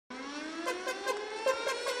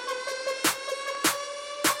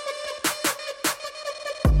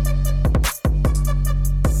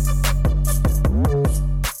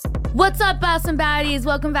What's up, Boss and Baddies?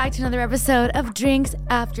 Welcome back to another episode of Drinks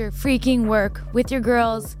After Freaking Work with your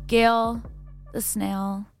girls, Gail, the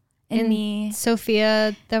snail, and me,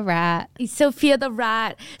 Sophia the rat. Sophia the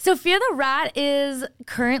rat. Sophia the rat is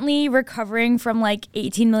currently recovering from like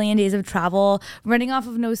 18 million days of travel, running off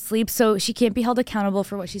of no sleep, so she can't be held accountable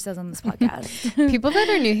for what she says on this podcast. People that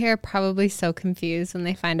are new here are probably so confused when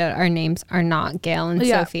they find out our names are not Gail and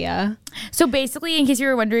Sophia. So basically, in case you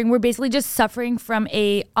were wondering, we're basically just suffering from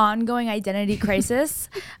a ongoing identity crisis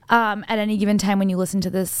at any given time when you listen to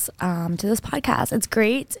this podcast. It's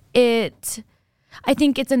great. I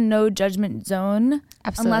think it's a no judgment zone.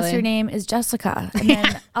 Absolutely. Unless your name is Jessica. And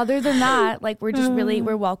then other than that, like we're just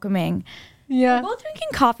we're welcoming. Yeah. We're both drinking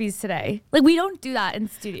coffees today. Like we don't do that in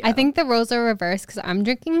studio. I think the roles are reversed because I'm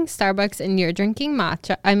drinking Starbucks and you're drinking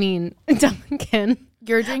matcha. I mean, Dunkin'.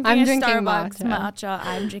 You're drinking Starbucks matcha.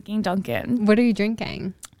 I'm drinking Dunkin'. What are you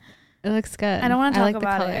drinking? It looks good. I don't want to talk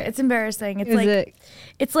about it. It's embarrassing.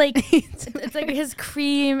 It's like his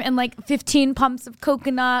cream and like 15 pumps of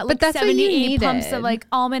coconut, like 78 pumps of like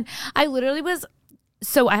almond. I literally was.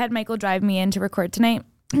 So I had Michael drive me in to record tonight.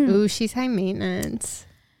 Ooh, she's high maintenance.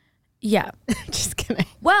 Yeah. Just kidding.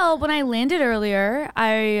 Well, when I landed earlier,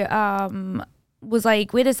 I was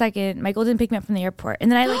like, wait a second, Michael didn't pick me up from the airport.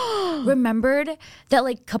 And then I like remembered that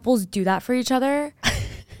like couples do that for each other,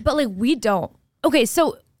 but like we don't. Okay,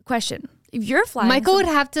 so question. If you're flying, Michael would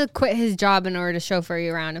have to quit his job in order to chauffeur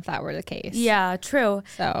you around if that were the case. Yeah, true.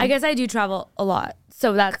 So I guess I do travel a lot.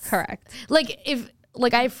 So that's correct. Like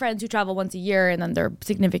I have friends who travel once a year and then their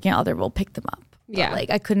significant other will pick them up. Yeah. But like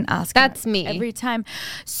I couldn't ask. That's me. Every time.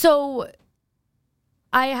 So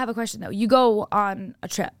I have a question though. You go on a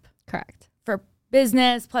trip. Correct. For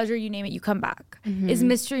business, pleasure, you name it, you come back. Mm-hmm. Is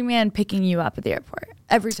Mystery Man picking you up at the airport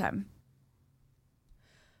every time?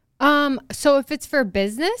 So if it's for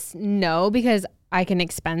business, no, because I can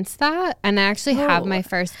expense that. And I actually have my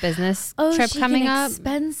first business trip coming up.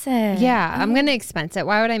 Expense it. Yeah, I'm going to expense it.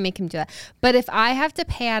 Why would I make him do that? But if I have to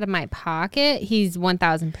pay out of my pocket, he's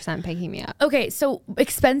 1,000% picking me up. Okay, so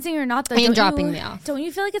expensing or not, and dropping me off. Don't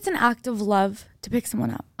you feel like it's an act of love to pick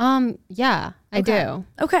someone up? Yeah, I do.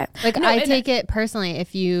 Okay. Like I take it personally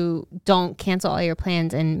if you don't cancel all your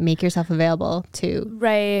plans and make yourself available to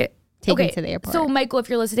take me to the airport. So Michael, if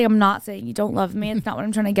you're listening, I'm not saying you don't love me. It's not what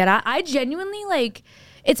I'm trying to get at. I genuinely like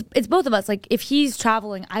it's both of us. Like if he's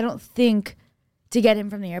traveling, I don't think to get him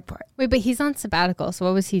from the airport. Wait, but he's on sabbatical, so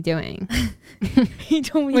what was he doing? He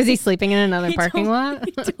told me. Was he sleeping in another parking lot?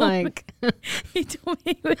 He told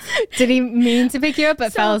me. Did he mean to pick you up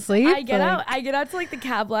but fell asleep? I get out to like the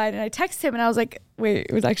cab line and I text him and I was like, wait,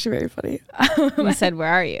 it was actually very funny. You said,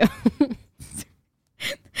 where are you?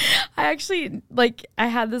 I actually I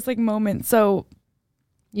had this like moment. So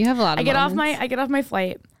you have a lot of moments. I get off my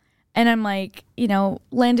flight and I'm like,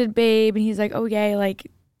 landed, babe, and he's like, oh yeah, like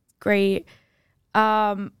great.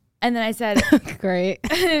 And then I said great.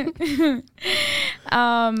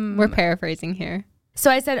 We're paraphrasing here. So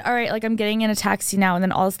I said, all right, like I'm getting in a taxi now, and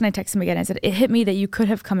then all of a sudden I text him again. I said, it hit me that you could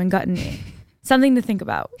have come and gotten me. Something to think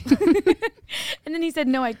about. And then he said,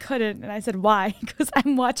 no, I couldn't. And I said, why? Because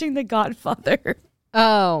I'm watching The Godfather.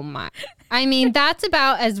 Oh my. I mean, that's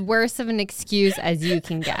about as worse of an excuse as you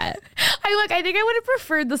can get. I think I would have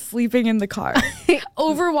preferred the sleeping in the car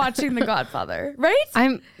over watching The Godfather, right?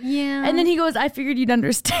 Yeah. And then he goes, I figured you'd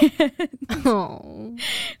understand. Oh.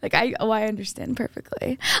 I understand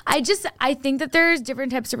perfectly. I think that there's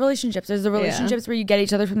different types of relationships. There's the relationships where you get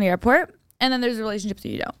each other from the airport, and then there's the relationships that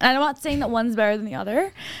you don't. And I'm not saying that one's better than the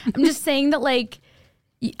other. I'm just saying that like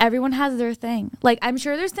everyone has their thing. Like I'm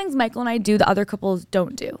sure there's things Michael and I do that other couples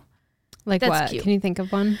don't do. Like That's what? Cute. Can you think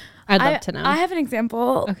of one? I'd love to know. I have an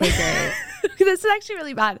example. Okay, great. This is actually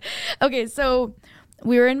really bad. Okay, so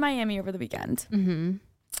we were in Miami over the weekend. Mm-hmm.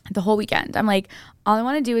 The whole weekend. I'm like, all I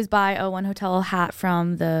want to do is buy a One Hotel hat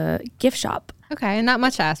from the gift shop. Okay, not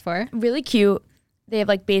much to ask for. Really cute. They have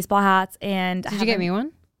like baseball hats and... Did you get me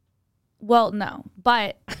one? Well, no.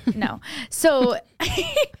 But no. So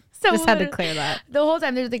just had to clear that. The whole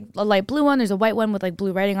time there's like a light blue one, there's a white one with like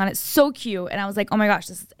blue writing on it. So cute. And I was like, oh my gosh,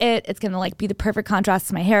 this is it. It's gonna like be the perfect contrast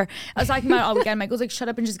to my hair. I was talking about it all weekend. Michael's like, shut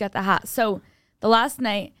up and just get the hat. So the last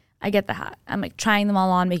night I get the hat. I'm like trying them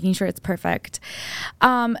all on, making sure it's perfect.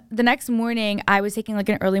 The next morning I was taking like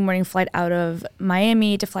an early morning flight out of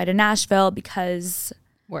Miami to fly to Nashville because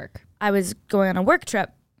work. I was going on a work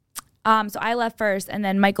trip. So I left first and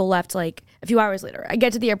then Michael left like a few hours later. I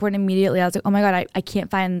get to the airport immediately. I was like, oh my God, I can't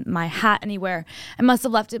find my hat anywhere. I must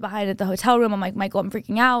have left it behind at the hotel room. I'm like, Michael, I'm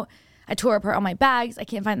freaking out. I tore apart all my bags. I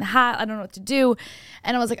can't find the hat. I don't know what to do.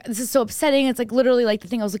 And I was like, this is so upsetting. It's like literally like the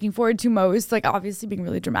thing I was looking forward to most, like obviously being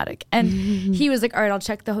really dramatic. And he was like, all right, I'll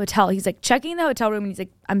check the hotel. He's like checking the hotel room and he's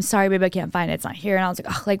like, I'm sorry, babe, I can't find it. It's not here. And I was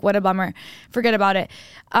like, oh, like what a bummer. Forget about it.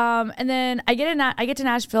 And then I get to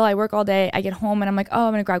Nashville. I work all day. I get home and I'm like, oh,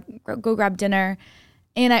 I'm going to go grab dinner.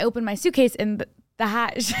 And I open my suitcase and the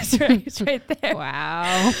hat is just right there.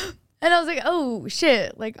 Wow. And I was like, oh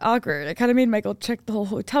shit, like awkward. I kind of made Michael check the whole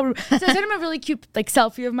hotel room. So I sent him a really cute like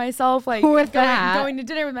selfie of myself, like going to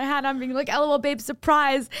dinner with my hat on, being like, LOL, babe,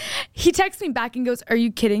 surprise. He texts me back and goes, are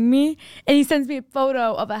you kidding me? And he sends me a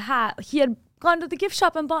photo of a hat. He had gone to the gift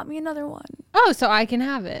shop and bought me another one. Oh, so I can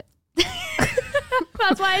have it.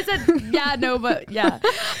 That's why I said, yeah, no, but yeah.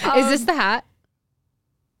 Is this the hat?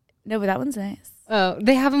 No, but that one's nice. Oh,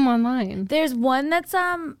 they have them online. There's one that's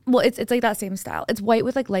well, it's like that same style. It's white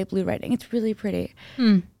with like light blue writing. It's really pretty.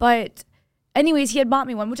 But anyways, he had bought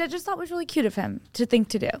me one, which I just thought was really cute of him to think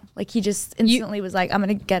to do. Like he just instantly was like, I'm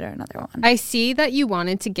gonna get her another one. I see that you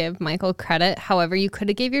wanted to give Michael credit. However, you could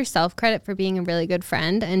have gave yourself credit for being a really good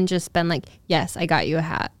friend and just been like, yes, I got you a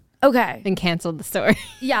hat. Okay. Then canceled the story.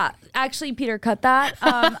 Yeah. Actually, Peter, cut that.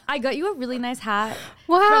 I got you a really nice hat.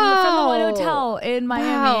 Wow. From the one hotel in Miami.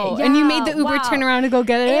 Wow. Yeah, and you made the Uber turn around to go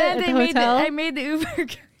get it at the hotel? I made the Uber.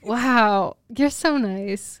 Wow. You're so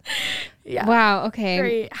nice. Yeah. Wow. Okay.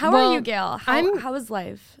 Great. How are you, Gail? How is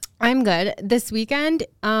life? I'm good. This weekend,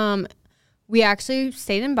 we actually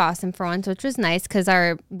stayed in Boston for once, which was nice because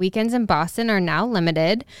our weekends in Boston are now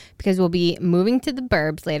limited because we'll be moving to the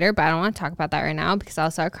burbs later, but I don't want to talk about that right now because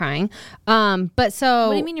I'll start crying. But so...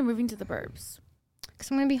 What do you mean you're moving to the burbs? Because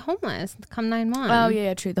I'm going to be homeless come 9/1. Oh,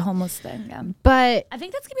 yeah, true. The homeless thing, yeah. But... I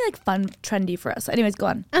think that's going to be like fun, trendy for us. Anyways, go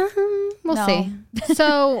on. We'll see.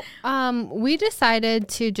 So we decided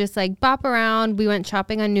to just like bop around. We went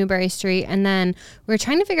shopping on Newbury Street and then we were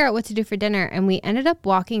trying to figure out what to do for dinner. And we ended up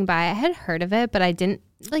walking by. I had heard of it, but I didn't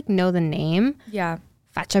like know the name. Yeah.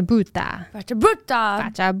 Faccia Brutta. Faccia Brutta.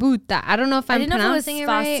 Faccia Brutta. I don't know if I'm pronouncing it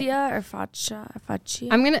right. Fascia or Faccia.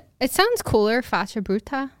 I'm going to, it sounds cooler. Faccia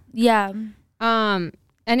Brutta. Yeah.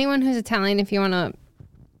 Anyone who's Italian, if you want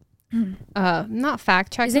to, not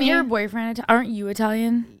fact check me. Isn't your boyfriend, aren't you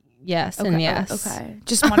Italian? Yes, okay, and yes. Okay.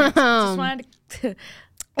 Just wanted to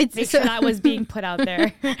make sure that was being put out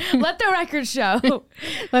there. Let the record show.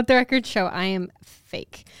 Let the record show I am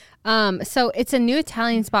fake. So it's a new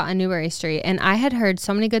Italian spot on Newbury Street, and I had heard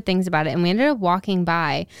so many good things about it, and we ended up walking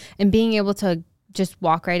by and being able to just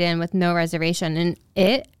walk right in with no reservation, and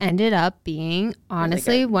it ended up being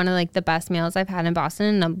honestly really one of like the best meals I've had in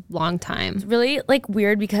Boston in a long time. It's really like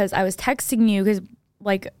weird because I was texting you because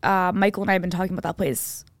like Michael and I have been talking about that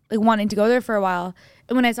place, like wanting to go there for a while.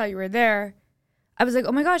 And when I saw you were there, I was like,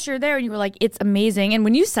 oh my gosh, you're there. And you were like, it's amazing. And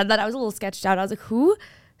when you said that, I was a little sketched out. I was like, who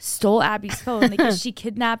stole Abby's phone? Like, is she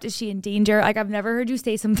kidnapped? Is she in danger? Like, I've never heard you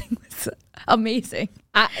say something that's amazing.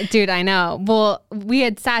 Dude, I know. Well, we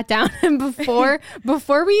had sat down and before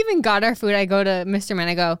we even got our food, I go to Mr. Man.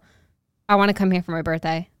 I go, I want to come here for my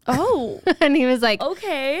birthday. Oh. And he was like,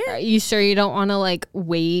 okay. Are you sure you don't want to like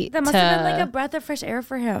wait? That must have been like a breath of fresh air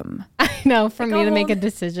for him. I know, for like me to make a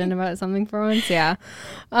decision about something for once. Yeah.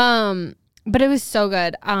 But it was so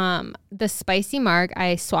good. The spicy marg,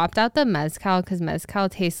 I swapped out the mezcal because mezcal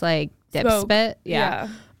tastes like dip spit. Yeah.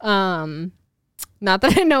 Not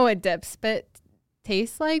that I know what dip spit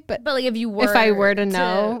tastes like, but like if I were to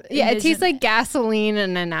know, yeah, it tastes like gasoline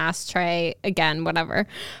in an ashtray. Again, whatever.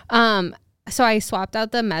 So I swapped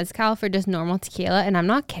out the mezcal for just normal tequila, and I'm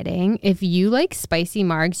not kidding. If you like spicy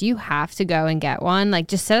margs, you have to go and get one. Like,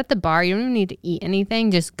 just sit at the bar. You don't even need to eat anything.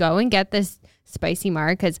 Just go and get this spicy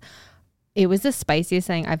marg because it was the spiciest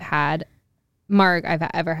thing I've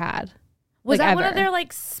ever had. Was like, that one of their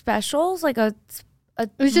like specials? Like it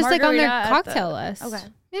was just like on their cocktail list. Okay.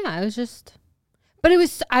 Yeah, it was just. But it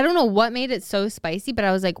was, I don't know what made it so spicy, but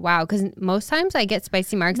I was like, wow, because most times I get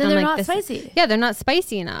spicy margs. Then and they're like, not spicy. Yeah, they're not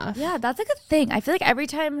spicy enough. Yeah, that's like a thing. I feel like every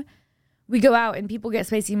time we go out and people get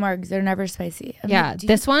spicy margs, they're never spicy. Yeah,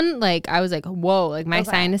 this one, like, I was like, whoa, like my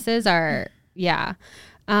sinuses are, yeah.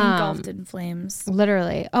 Engulfed in flames.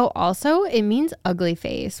 Literally. Oh, also, it means ugly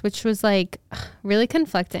face, which was like really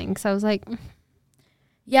conflicting because I was like...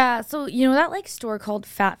 Yeah, so you know that like store called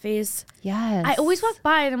Fat Face? Yes. I always walk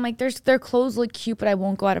by and I'm like, their clothes look cute, but I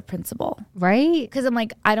won't go out of principle. Right? Because I'm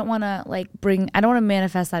like, I don't want to like I don't want to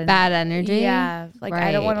manifest that bad energy. Yeah, like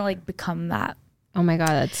I don't want to like become that. Oh my God,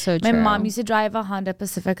 that's so true. My mom used to drive a Honda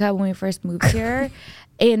Pacifica when we first moved here,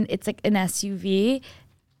 and it's like an SUV,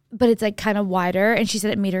 but it's like kind of wider, and she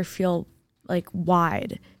said it made her feel like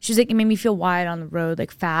wide. She was like, it made me feel wide on the road,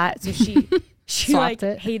 like fat. So she like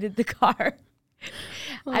hated the car.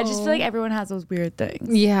 I just feel like everyone has those weird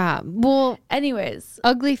things. Yeah. Well, anyways,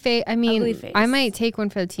 ugly face. I mean, ugly face. I might take one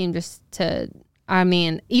for the team just to, I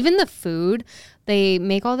mean, even the food, they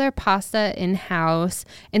make all their pasta in-house,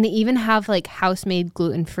 and they even have like house-made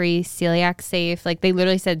gluten-free, celiac safe. Like they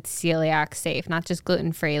literally said celiac safe, not just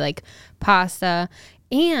gluten-free, like pasta.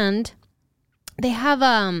 And they have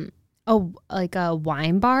a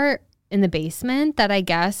wine bar in the basement that I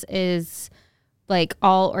guess is like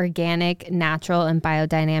all organic, natural, and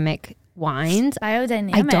biodynamic wines.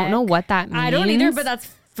 Biodynamic. I don't know what that means. I don't either, but that's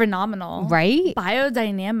phenomenal. Right?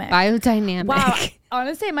 Biodynamic. Wow.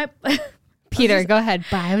 Honestly, I might... Peter, go ahead.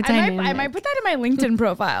 Biodynamic. I might put that in my LinkedIn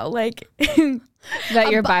profile. Like... that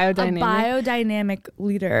you're biodynamic. A biodynamic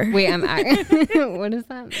leader. Wait, what does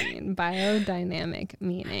that mean? Biodynamic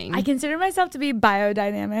meaning. I consider myself to be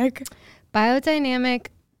biodynamic. Biodynamic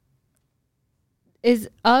is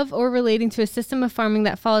of or relating to a system of farming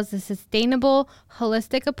that follows a sustainable,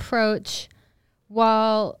 holistic approach.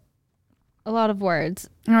 While a lot of words.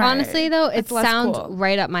 Right. Honestly, though, it sounds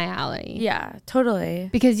right up my alley. Yeah, totally.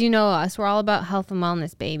 Because you know us, we're all about health and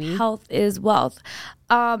wellness, baby. Health is wealth.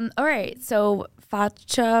 All right, so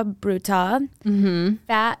faccia bruta,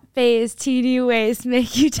 fat face, teeny waist,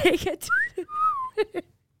 make you take it.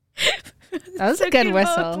 That was a good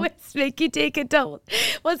whistle. Waist, make you take it double.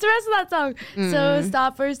 What's the rest of that song? So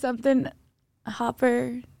stop for something,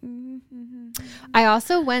 hopper. I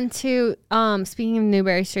also went to, speaking of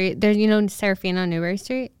Newbury Street, there's, Serafina on Newbury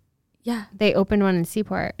Street? Yeah. They opened one in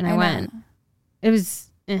Seaport, and I went. It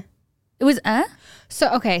was, It was, So,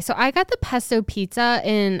 okay, so I got the pesto pizza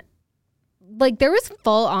in, like, there was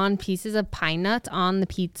full-on pieces of pine nuts on the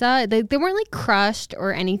pizza. They weren't, like, crushed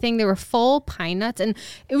or anything. They were full pine nuts, and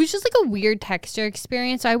it was just, like, a weird texture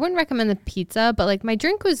experience. So I wouldn't recommend the pizza, but, like, my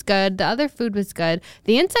drink was good. The other food was good.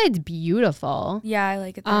 The inside's beautiful. Yeah, I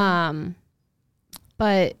like it there.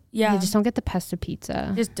 But yeah, you just don't get the pesto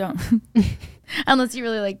pizza. Just don't. Unless you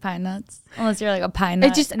really like pine nuts. Unless you're like a pine nut.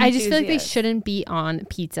 I just feel like they shouldn't be on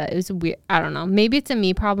pizza. It was weird. I don't know. Maybe it's a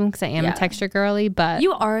me problem because I am a texture girly, but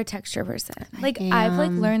you are a texture person. Like I've like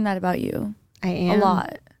learned that about you. I am a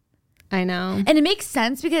lot. I know. And it makes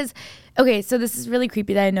sense because okay, so this is really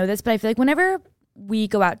creepy that I know this, but I feel like whenever we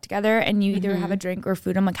go out together and you either have a drink or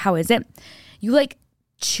food, I'm like, how is it? You like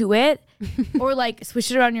chew it or like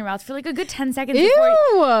swish it around your mouth for like a good 10 seconds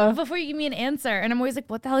before you give me an answer. And I'm always like,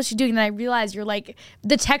 what the hell is she doing? And then I realize you're like,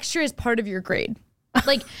 the texture is part of your grade.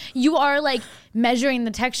 Like you are like measuring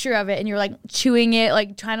the texture of it and you're like chewing it,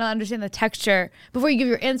 like trying to understand the texture before you give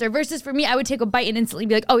your answer. Versus for me, I would take a bite and instantly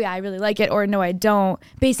be like, oh yeah, I really like it. Or no, I don't,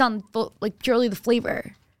 based on like purely the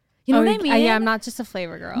flavor. You know what I mean? Yeah, I'm not just a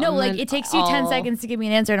flavor girl. No, like it takes you 10 seconds to give me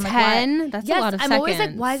an answer. And I'm 10? Like, That's a lot of seconds. I'm always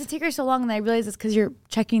like, why does it take her so long? And I realize it's because you're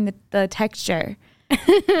checking the texture.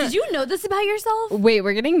 Did you know this about yourself? Wait,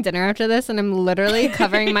 we're getting dinner after this and I'm literally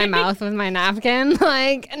covering my mouth with my napkin.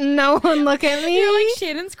 Like, no one look at me. You're like,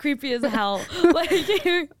 Shannon's creepy as hell.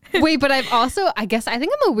 Like, wait, but I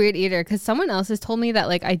think I'm a weird eater because someone else has told me that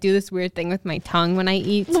like I do this weird thing with my tongue when I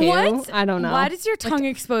eat too. What? I don't know. Why does your tongue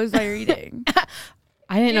expose while you're eating?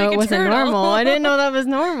 I didn't know it wasn't normal. I didn't know that was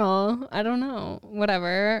normal. I don't know.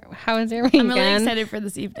 Whatever. How was your weekend? I'm really excited for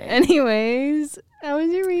this evening. Anyways, how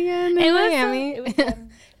was your weekend in Miami? It was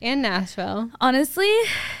fun. And Nashville. Honestly,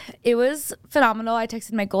 it was phenomenal. I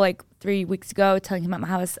texted Michael like 3 weeks ago telling him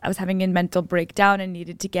I was having a mental breakdown and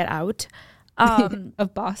needed to get out.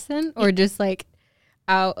 Of Boston? Or just like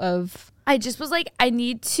out of... I just was like, I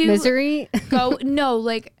need to... Misery? Go... No,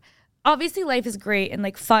 like... Obviously life is great and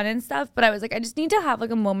like fun and stuff, but I was like, I just need to have like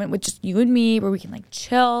a moment with just you and me where we can like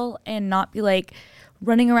chill and not be like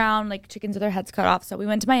running around like chickens with our heads cut off. So we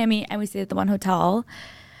went to Miami and we stayed at the one hotel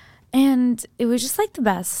and it was just like the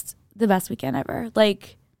best weekend ever.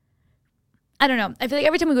 Like, I don't know. I feel like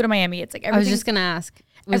every time we go to Miami, it's like I was just going to ask.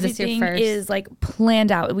 Was this your first? Is like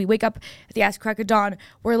planned out. We wake up at the ass crack of dawn.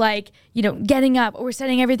 We're like, getting up. We're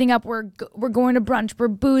setting everything up. We're going to brunch. We're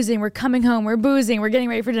boozing. We're coming home. We're boozing. We're getting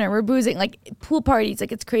ready for dinner. We're boozing. Like pool parties.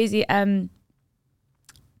 Like it's crazy.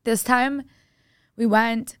 This time we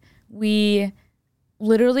went. We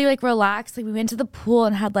literally like relaxed. Like we went to the pool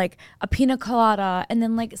and had like a pina colada and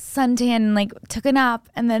then like suntan and like took a nap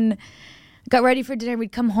and then got ready for dinner.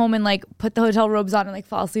 We'd come home and like put the hotel robes on and like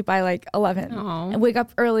fall asleep by like 11 Aww. and wake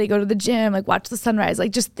up early, go to the gym, like watch the sunrise,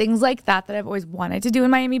 like just things like that I've always wanted to do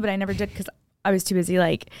in Miami, but I never did because I was too busy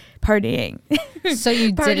like partying. So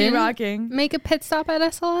you didn't rocking. Make a pit stop at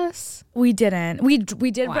SLS? We didn't. We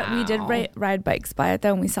did. Wow. We did ride bikes by it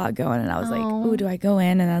though, and we saw it going, and I was like, "Ooh, do I go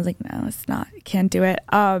in?" And I was like, "No, it's not. Can't do it."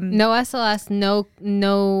 No SLS.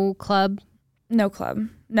 No club. No club.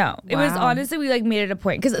 No. It was honestly, we like made it a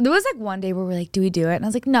point. Because there was like one day where we're like, do we do it? And I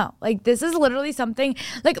was like, no. Like, this is literally something,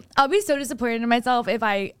 like, I'll be so disappointed in myself if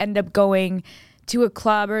I end up going to a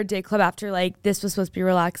club or a day club after like this was supposed to be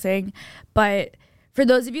relaxing. But for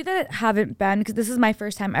those of you that haven't been, because this is my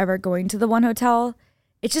first time ever going to the One Hotel,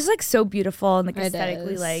 it's just like so beautiful and like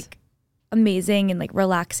aesthetically like amazing and like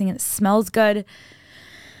relaxing, and it smells good.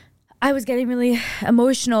 I was getting really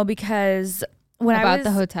emotional because when about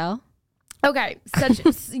the hotel. Okay,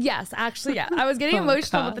 yes, actually, yeah. I was getting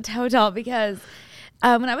emotional with the hotel because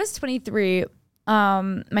when I was 23,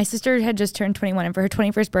 my sister had just turned 21, and for her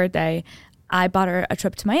 21st birthday, I bought her a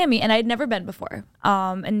trip to Miami, and I had never been before,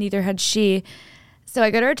 and neither had she. So I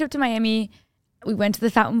got her a trip to Miami. We went to the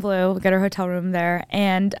Fontainebleau, we got her hotel room there,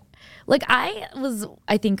 and like I was,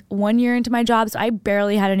 I think 1 year into my job, so I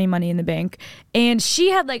barely had any money in the bank, and she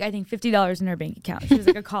had like I think $50 in her bank account. She was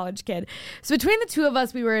like a college kid. So between the two of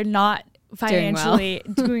us, we were not financially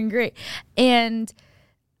doing great, and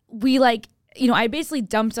we like, you know, I basically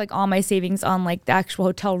dumped like all my savings on like the actual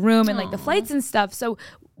hotel room and like the flights and stuff. So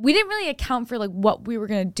we didn't really account for like what we were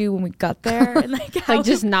gonna do when we got there, and like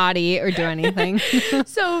just not eat or do anything.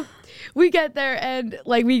 So we get there and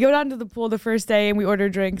like we go down to the pool the first day and we order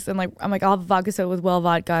drinks, and like I'm like, I'll have a vodka soda with well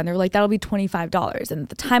vodka, and they were like, that'll be $25. And at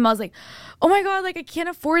the time I was like, oh my god, like I can't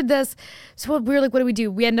afford this. So we were like, what do we do?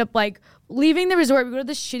 We end up like leaving the resort. We go to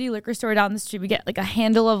this shitty liquor store down the street. We get like a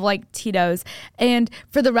handle of like Tito's, and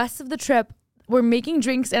for the rest of the trip we're making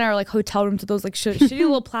drinks in our like hotel rooms with those like shitty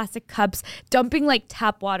little plastic cups, dumping like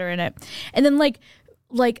tap water in it, and then like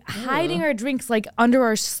hiding our drinks like under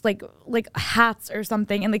our like hats or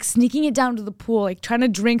something, and like sneaking it down to the pool, like trying to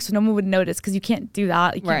drink so no one would notice, because you can't do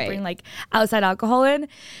that. You can't bring like outside alcohol in.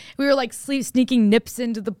 We were like sneaking nips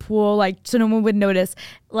into the pool like so no one would notice.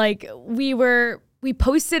 Like we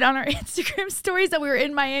posted on our Instagram stories that we were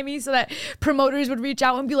in Miami so that promoters would reach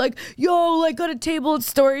out and be like, yo, like got a table at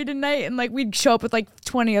Story tonight. And like we'd show up with like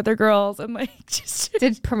 20 other girls and like just.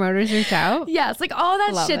 Did promoters reach out? Yes. Like all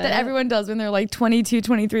that shit that everyone does when they're like 22,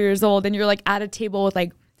 23 years old, and you're like at a table with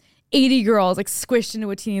like 80 girls like squished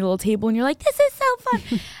into a teeny little table, and you're like, this is so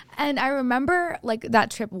fun. And I remember like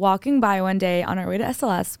that trip walking by one day on our way to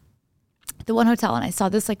SLS, the One Hotel, and I saw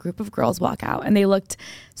this like group of girls walk out, and they looked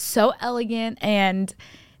so elegant, and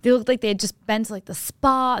they looked like they had just been to like the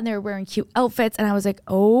spa, and they were wearing cute outfits, and I was like,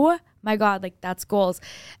 oh my god, like that's goals.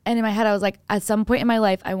 And in my head I was like, at some point in my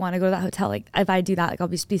life I want to go to that hotel. Like if I do that, like I'll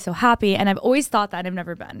just be so happy. And I've always thought that, and I've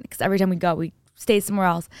never been, because every time we go we stay somewhere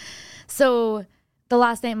else. So the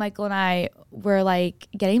last night Michael and I were like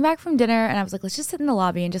getting back from dinner, and I was like, let's just sit in the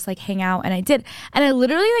lobby and just like hang out. And I did. And I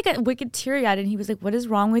literally like got wicked teary-eyed, and he was like, what is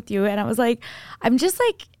wrong with you? And I was like, I'm just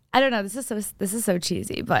like, I don't know, this is so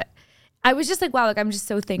cheesy, but I was just like, wow, like I'm just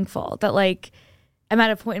so thankful that like I'm at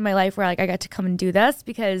a point in my life where like I got to come and do this,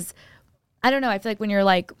 because I don't know, I feel like when you're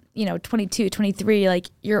like, you know, 22, 23, like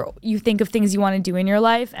you think of things you want to do in your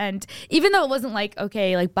life. And even though it wasn't like,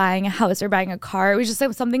 okay, like buying a house or buying a car, it was just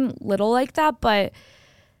like something little like that. But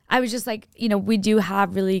I was just like, you know, we do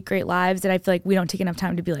have really great lives, and I feel like we don't take enough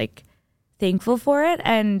time to be like thankful for it.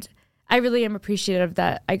 And I really am appreciative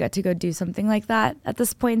that I got to go do something like that at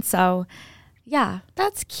this point. So yeah.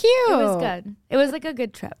 That's cute. It was good. It was like a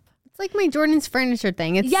good trip. It's like my Jordan's furniture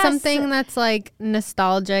thing. It's something that's like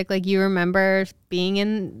nostalgic. Like you remember being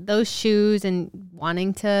in those shoes and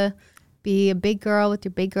wanting to be a big girl with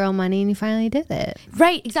your big girl money, and you finally did it.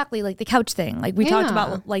 Right, exactly. Like the couch thing. Like we talked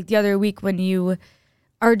about like the other week, when you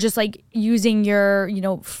are just like using your, you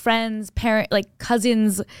know, friends, like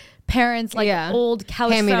cousins, parents, like old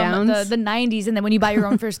couch from the 90s, and then when you buy your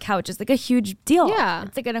own first couch, it's like a huge deal. Yeah,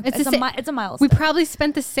 it's like it's a milestone. We probably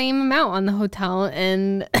spent the same amount on the hotel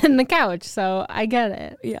and the couch, so I get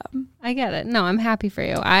it. Yeah, I get it. No, I'm happy for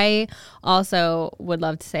you. I also would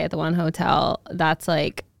love to stay at the One Hotel. That's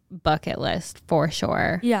like bucket list for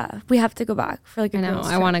sure. Yeah, we have to go back for like a girls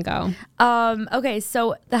trip. I want to go. Okay,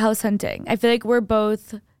 so the house hunting. I feel like we're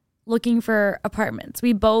both looking for apartments.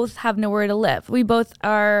 We both have nowhere to live. We both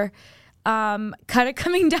are kind of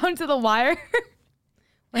coming down to the wire.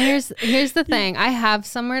 Well, here's the thing. I have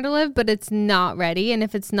somewhere to live, but it's not ready. And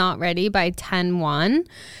if it's not ready by 10/1,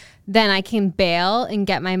 then I can bail and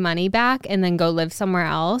get my money back and then go live somewhere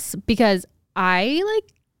else, because I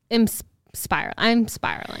like am I'm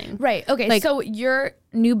spiraling. Right. Okay. Like, so your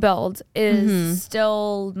new build is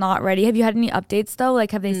still not ready. Have you had any updates though?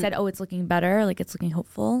 Like, have they said, oh, it's looking better? Like, it's looking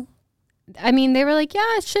hopeful? I mean, they were like,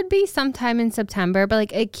 yeah, it should be sometime in September, but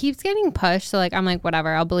like it keeps getting pushed. So like, I'm like,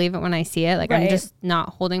 whatever, I'll believe it when I see it. Like, I'm just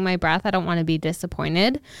not holding my breath. I don't want to be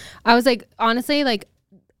disappointed. I was like, honestly, like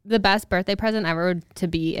the best birthday present ever to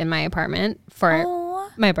be in my apartment for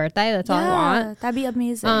my birthday. That's all I want. That'd be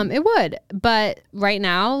amazing. It would. But right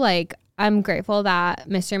now, like, I'm grateful that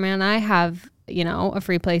Mr. Man and I have, you know, a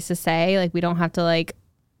free place to stay. Like, we don't have to like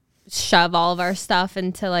shove all of our stuff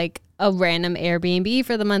into like a random Airbnb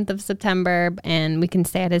for the month of September, and we can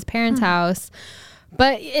stay at his parents' house.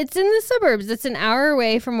 But it's in the suburbs. It's an hour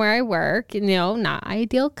away from where I work. You know, not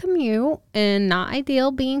ideal commute and not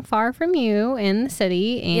ideal being far from you in the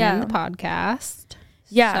city and the podcast.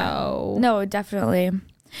 Yeah. So. No, definitely.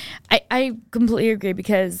 I completely agree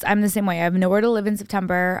because I'm the same way. I have nowhere to live in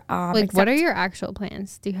September. Like, what are your actual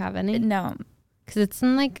plans? Do you have any? No. Because it's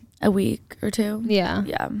in like a week or two. Yeah.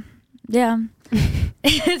 Yeah. Yeah.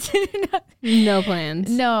 No plans.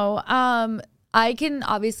 No. I can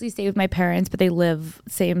obviously stay with my parents, but they live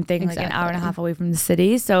same thing, like an hour and a half away from the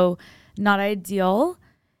city. So not ideal.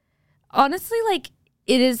 Honestly, like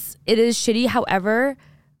it is shitty. However,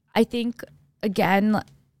 I think again,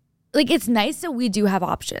 like it's nice that we do have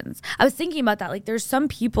options. I was thinking about that. Like there's some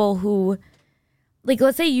people who, like,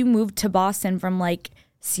 let's say you moved to Boston from like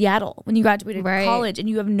Seattle when you graduated college and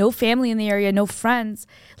you have no family in the area, no friends.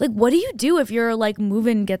 Like, what do you do if your like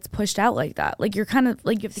move-in gets pushed out like that? Like you're kind of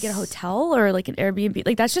like you have to get a hotel or like an Airbnb.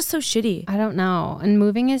 Like that's just so shitty. I don't know. And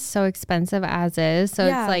moving is so expensive as is. So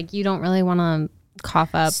it's like you don't really want to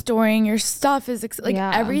cough up. Storing your stuff is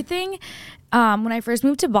everything. When I first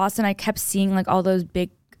moved to Boston, I kept seeing like all those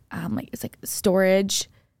big like it's like storage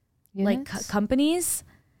units? Like companies.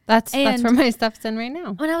 That's where my stuff's in right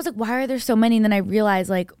now. And I was like, why are there so many? And then I realized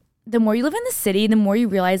like the more you live in the city, the more you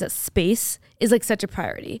realize that space is like such a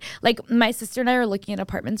priority. Like my sister and I are looking at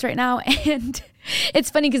apartments right now, and it's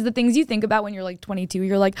funny because the things you think about when you're like 22,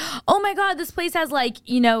 you're like, oh my God, this place has like,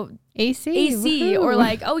 you know, AC or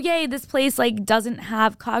like, oh yay, this place like doesn't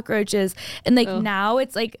have cockroaches. And like now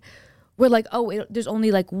it's like, we're like, there's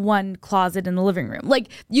only like one closet in the living room. Like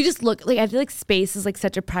you just look like, I feel like space is like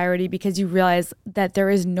such a priority because you realize that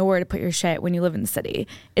there is nowhere to put your shit when you live in the city.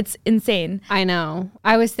 It's insane. I know.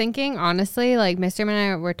 I was thinking honestly, like Mr. and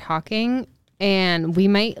I were talking and we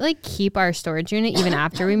might like keep our storage unit even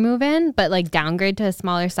after we move in, but like downgrade to a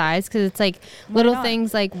smaller size. Cause it's like little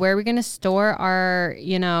things like where are we going to store our,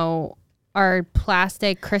 you know, our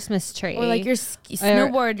plastic Christmas tree or like your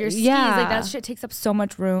snowboard, your skis, like that shit takes up so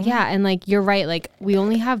much room. Yeah, and like you're right, like we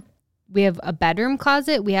have a bedroom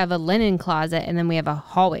closet, we have a linen closet, and then we have a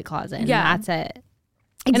hallway closet, and that's it.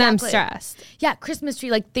 Exactly. And I'm stressed. Yeah, Christmas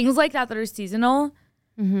tree, like things like that are seasonal.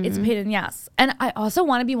 It's a pain in the ass. And I also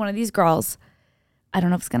want to be one of these girls. I don't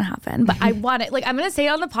know if it's gonna happen, but I want it. Like I'm gonna say it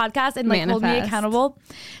on the podcast and like hold me accountable.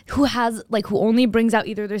 Who only brings out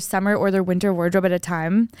either their summer or their winter wardrobe at a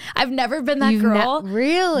time. I've never been that girl.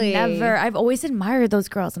 Really? Never. I've always admired those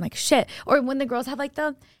girls. I'm like shit. Or when the girls have like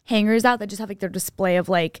the hangers out that just have like their display of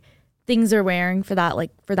like things they're wearing for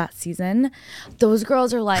that season. Those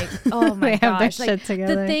girls are like, oh my gosh, like shit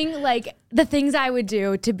together. The things I would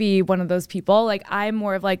do to be one of those people. Like I'm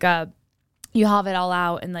more of like you have it all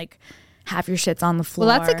out and like have your shits on the floor.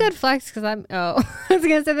 Well, that's a good flex because I was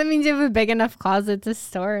gonna say that means you have a big enough closet to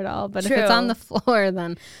store it all. But if it's on the floor,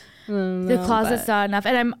 then the closet's not enough.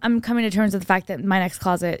 And I'm coming to terms with the fact that my next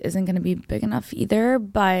closet isn't gonna be big enough either.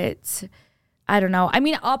 But I don't know. I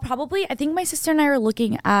mean, I think my sister and I are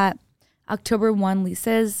looking at October 1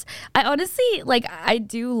 leases. I honestly I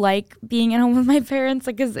do like being at home with my parents,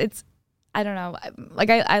 like, cause it's, I don't know, like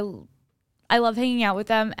I love hanging out with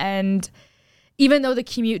them, and even though the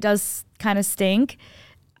commute does kind of stink,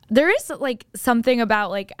 there is like something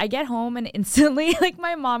about like I get home and instantly like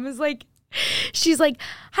my mom is like, she's like,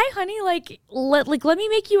 hi honey, like let me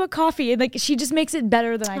make you a coffee, and like she just makes it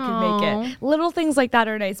better than I can make it. Little things like that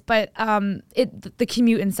are nice, but the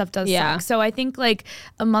commute and stuff does suck. So I think like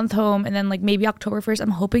a month home and then like maybe October 1st,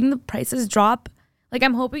 I'm hoping the prices drop. Like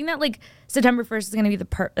I'm hoping that like September 1st is going to be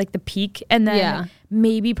the peak, and then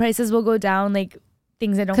maybe prices will go down, like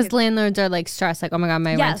things I don't, because landlords are like stressed, like, oh my God,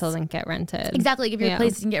 my rental doesn't get rented. Exactly. Like if your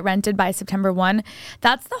place doesn't get rented by September 1,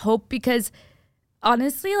 that's the hope, because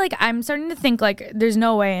honestly, like I'm starting to think like there's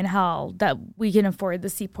no way in hell that we can afford the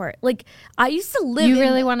Seaport. Like I used to live. You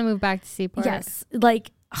really want to move back to Seaport? Yes, like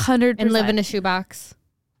 100%. And live in a shoebox.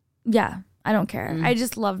 Yeah, I don't care. I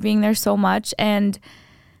just love being there so much. And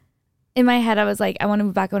in my head, I was like, I want to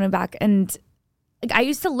move back. And like I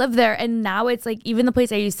used to live there, and now it's like even the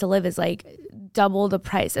place I used to live is like double the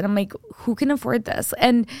price. And I'm like, who can afford this?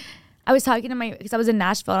 And I was talking to because I was in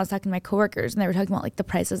Nashville and I was talking to my coworkers, and they were talking about like the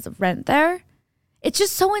prices of rent there. It's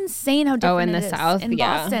just so insane how different in the South, in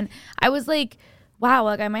Boston. I was like, wow,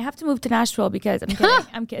 like I might have to move to Nashville, because I'm kidding.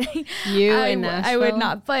 I'm kidding. In Nashville? I would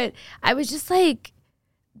not. But I was just like,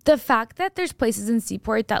 the fact that there's places in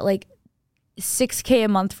Seaport that like $6,000 a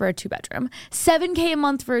month for a 2-bedroom, $7,000 a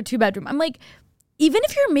month for a 2-bedroom. I'm like, even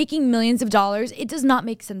if you're making millions of dollars, it does not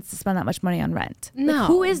make sense to spend that much money on rent. No. Like,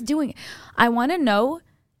 who is doing it? I want to know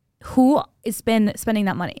who is spending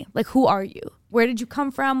that money. Like, who are you? Where did you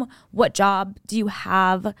come from? What job do you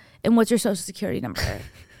have? And what's your social security number?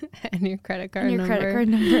 And your credit card and your number. credit card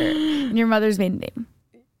number. And your mother's maiden name.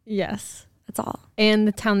 Yes. That's all. And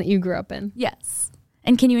the town that you grew up in. Yes.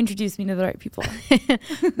 And can you introduce me to the right people?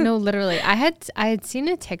 No, literally. I had seen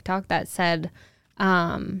a TikTok that said,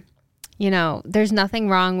 there's nothing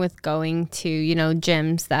wrong with going to,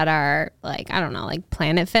 gyms that are like, I don't know, like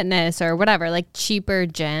Planet Fitness or whatever, like cheaper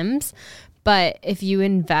gyms. But if you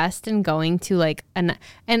invest in going to like and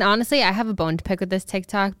honestly, I have a bone to pick with this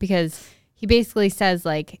TikTok because he basically says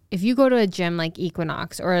like, if you go to a gym like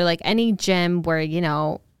Equinox or like any gym where,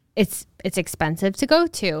 it's expensive to go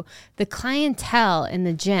to, the clientele in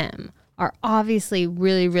the gym are obviously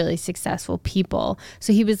really, really successful people.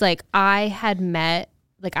 So he was like, I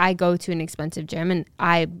go to an expensive gym and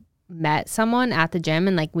I met someone at the gym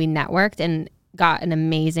and like we networked and got an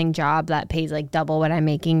amazing job that pays like double what I'm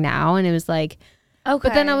making now. And it was like, okay.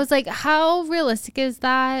 But then I was like, how realistic is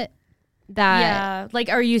that? Yeah, like,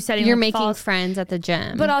 are you setting you're making friends at the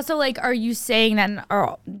gym? But also, like, are you saying that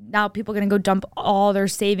are now people going to go dump all their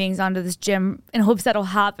savings onto this gym in hopes that'll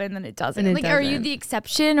happen, and it doesn't? And are you the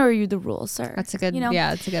exception or are you the rule, sir? That's a good,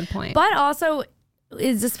 that's a good point. But also,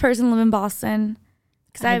 is this person live in Boston?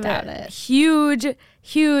 Because I have a huge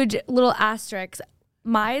little asterisk.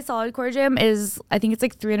 My solid core gym is, I think it's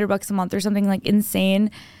like $300 a month or something like insane.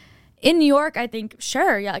 In New York, I think,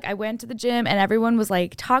 sure. Yeah, like I went to the gym and everyone was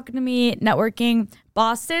like talking to me, networking.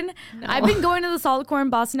 Boston, no. I've been going to the solid core in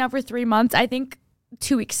Boston now for 3 months. I think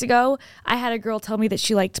 2 weeks ago, I had a girl tell me that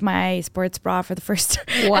she liked my sports bra for the first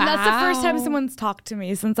time. Wow. And that's the first time someone's talked to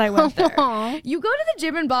me since I went there. You go to the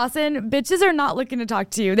gym in Boston, bitches are not looking to talk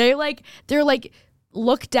to you. They're like,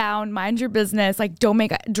 look down, mind your business, like don't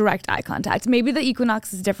make direct eye contact. Maybe the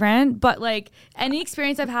Equinox is different, but like any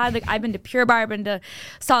experience I've had, like I've been to Pure Barre, I've been to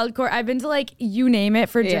Solid Core, I've been to like you name it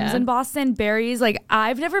for gyms in Boston, Barry's. Like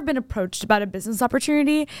I've never been approached about a business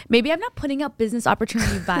opportunity. Maybe I'm not putting out business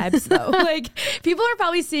opportunity vibes though. Like people are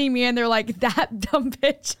probably seeing me and they're like, that dumb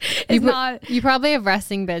bitch is not. You probably have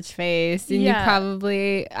resting bitch face, and you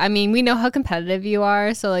probably, I mean, we know how competitive you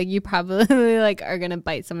are, so like you probably like are gonna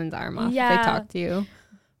bite someone's arm off if they talk to you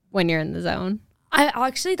when you're in the zone. I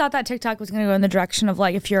actually thought that TikTok was going to go in the direction of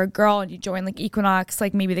like, if you're a girl and you join like Equinox,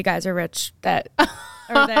 like maybe the guys are rich that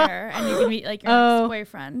are there and you can meet like your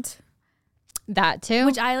ex-boyfriend. That too.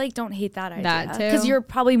 Which I like don't hate that idea. That too. Because you're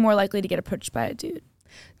probably more likely to get approached by a dude.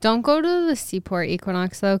 Don't go to the Seaport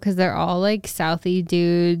Equinox though, because they're all like Southie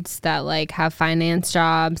dudes that like have finance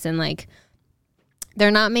jobs and like they're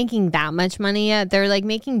not making that much money yet. They're like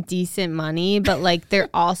making decent money, but like they're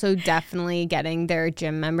also definitely getting their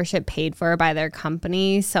gym membership paid for by their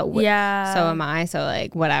company. So so am I. So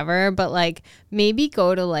like whatever. But like maybe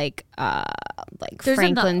go to like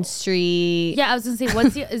Franklin Street. Yeah, I was gonna say,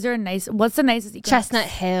 what's the nicest Equinox? Chestnut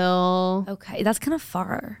Hill. Okay, that's kind of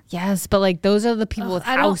far. Yes, but like those are the people with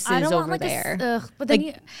houses over there. But then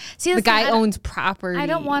like, the guy owns property. I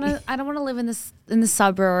don't want to live in the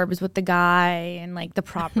suburbs with the guy and like the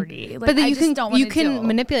property. Like, but then you can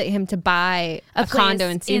manipulate him to buy a condo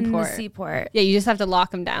in Seaport. Yeah, you just have to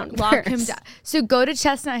lock him down. So go to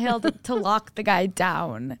Chestnut Hill to lock the guy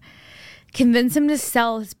down. Convince him to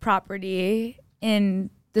sell his property in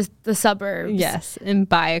the suburbs. Yes, and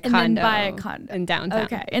buy a condo in downtown.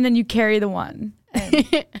 Okay, and then you carry the one.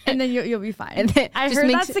 And then you'll be fine. And I heard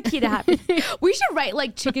that's the key to happiness. We should write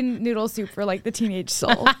like chicken noodle soup for like the teenage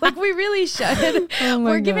soul. Like we really should.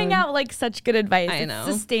 We're giving out like such good advice. I know.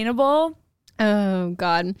 It's sustainable. Oh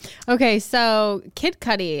God. Okay, so Kid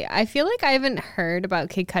Cudi. I feel like I haven't heard about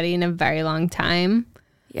Kid Cudi in a very long time.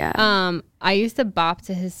 Yeah. I used to bop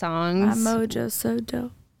to his songs. Mojo so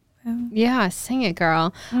dope. Yeah, sing it,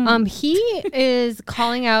 girl. He is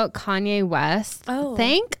calling out Kanye West. Oh.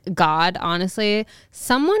 Thank God, honestly.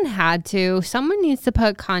 Someone needs to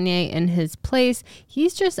put Kanye in his place.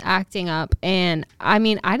 He's just acting up. And I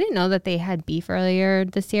mean, I didn't know that they had beef earlier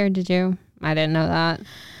this year. Did you? I didn't know that.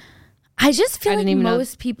 I just feel like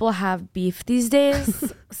most people have beef these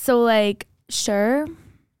days. So like, sure.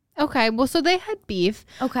 Okay, well, so they had beef.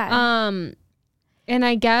 Okay. And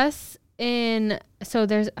I guess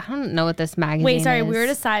there's, I don't know what this magazine is. Wait, sorry, weird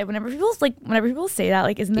aside. Whenever people say that,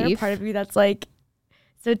 like, isn't there a part of you that's like,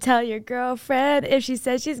 so tell your girlfriend if she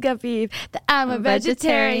says she's got beef that I'm a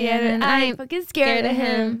vegetarian and I ain't fucking scared of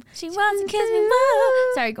him. She wants to kiss me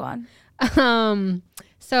more. Sorry, go on.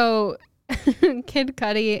 So Kid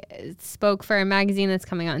Cudi spoke for a magazine that's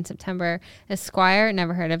coming out in September. Esquire,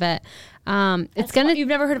 never heard of it. You've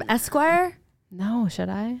never heard of Esquire? No, should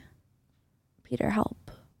I? Peter,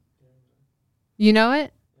 help. You know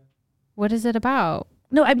it? What is it about?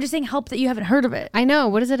 No, I'm just saying help that you haven't heard of it. I know.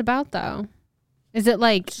 What is it about though? Is it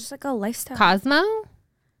like it's just like a lifestyle? Cosmo?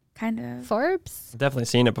 Kind of. Forbes? I've definitely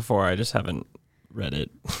seen it before. I just haven't read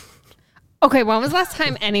it. Okay, when was the last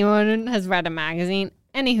time anyone has read a magazine?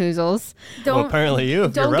 Any hoozles. Well, apparently you,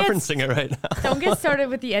 if you're referencing it right now. Don't get started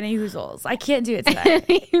with the any hoozles. I can't do it today.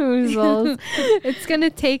 Any hoozles. It's going to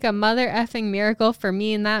take a mother effing miracle for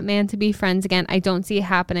me and that man to be friends again. I don't see it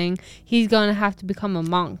happening. He's going to have to become a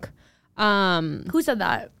monk. Who said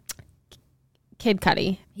that? Kid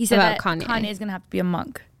Cudi. He said that Kanye's going to have to be a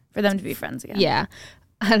monk for them to be friends again. Yeah.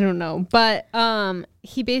 I don't know. But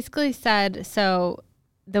he basically said, so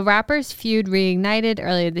the rapper's feud reignited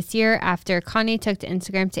earlier this year after Kanye took to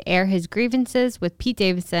Instagram to air his grievances with Pete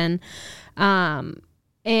Davidson.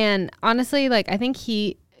 And honestly, like, I think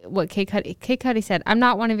Kid Cudi said, I'm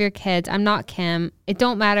not one of your kids. I'm not Kim. It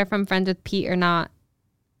don't matter if I'm friends with Pete or not.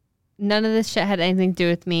 None of this shit had anything to do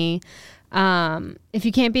with me. If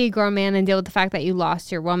you can't be a grown man and deal with the fact that you lost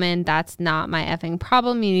your woman, that's not my effing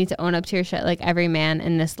problem. You need to own up to your shit like every man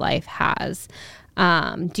in this life has.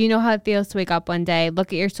 Do you know how it feels to wake up one day,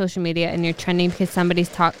 look at your social media, and you're trending because somebody's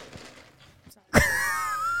That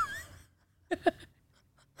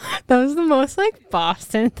was the most like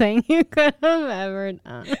Boston thing you could have ever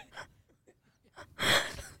done.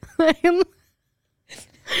 Like,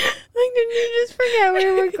 did you just forget we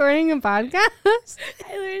were recording a podcast?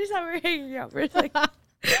 I literally just thought we were hanging out for a second.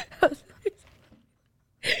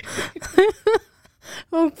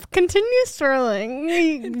 Well, continue swirling.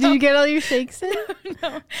 Did you get all your shakes in?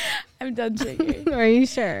 No, I'm done shaking. Are you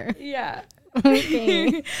sure? Yeah.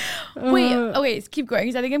 Okay. Wait, keep going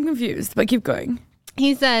because I think I'm confused, but keep going.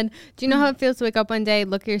 He said, do you know how it feels to wake up one day,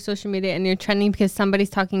 look at your social media, and you're trending because somebody's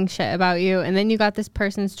talking shit about you, and then you got this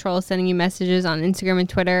person's troll sending you messages on Instagram and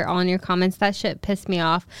Twitter, all in your comments? That shit pissed me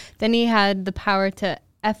off. Then he had the power to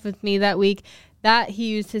F with me that week. That he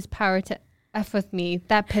used his power to F with me.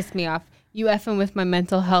 That pissed me off. You effing with my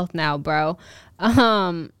mental health now, bro.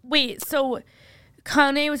 Wait, so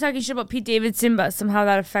Kanye was talking shit about Pete Davidson, but somehow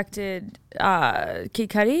that affected Kid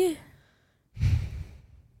Cudi?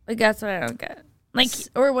 Like, that's what I don't get. Like,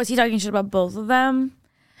 or was he talking shit about both of them?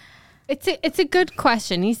 It's a good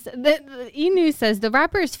question. E! says the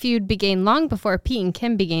rapper's feud began long before Pete and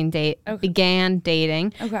Kim began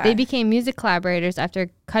dating. Okay. They became music collaborators after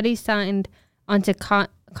Cudi signed onto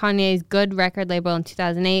Kanye's Good record label in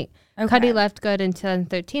 2008. Okay. Cudi left Good in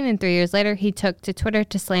 2013, and 3 years later, he took to Twitter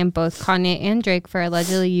to slam both Kanye and Drake for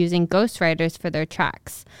allegedly using ghostwriters for their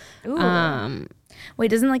tracks. Ooh.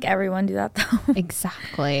 Wait, doesn't like everyone do that though?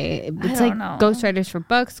 Exactly. It's like ghostwriters for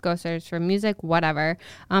books, ghostwriters for music, whatever.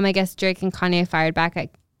 I guess Drake and Kanye fired back at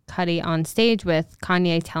Cudi on stage with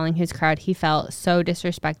Kanye telling his crowd he felt so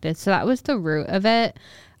disrespected. So that was the root of it.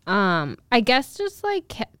 I guess just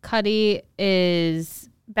like Cudi is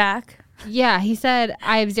back. Yeah, he said,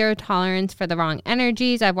 I have zero tolerance for the wrong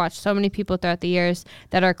energies. I've watched so many people throughout the years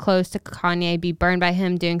that are close to Kanye be burned by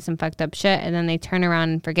him doing some fucked up shit, and then they turn around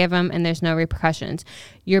and forgive him, and there's no repercussions.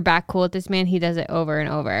 You're back cool with this man. He does it over and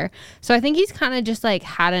over. So I think he's kind of just like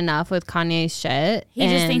had enough with Kanye's shit. He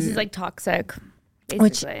just thinks he's like toxic, basically.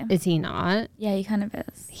 Which is he not? Yeah, he kind of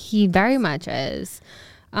is. He very much is.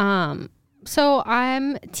 So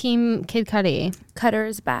I'm team Kid Cudi. Cutter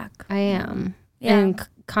is back. I am. Yeah. And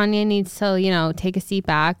Kanye needs to, take a seat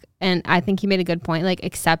back. And I think he made a good point. Like,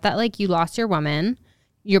 accept that, like, you lost your woman.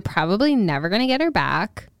 You're probably never going to get her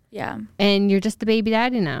back. Yeah. And you're just the baby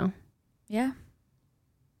daddy now. Yeah.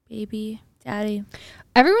 Baby daddy.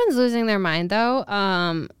 Everyone's losing their mind, though.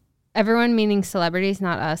 Everyone meaning celebrities,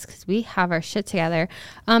 not us, because we have our shit together.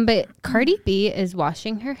 But Cardi B is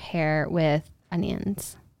washing her hair with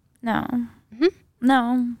onions. No. Mm-hmm.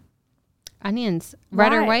 No. Onions.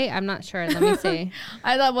 Red or white? I'm not sure. Let me see.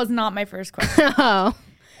 That was not my first question. Oh.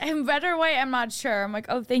 And red or white, I'm not sure. I'm like,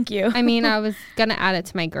 oh, thank you. I mean, I was going to add it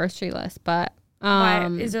to my grocery list, but... why?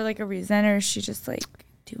 Is there like a reason, or is she just like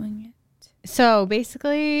doing it? So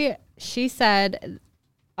basically, she said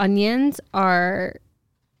onions are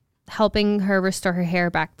helping her restore her hair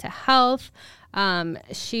back to health.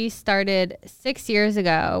 She started 6 years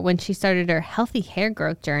ago when she started her healthy hair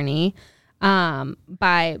growth journey.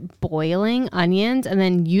 By boiling onions and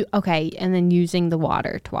then using the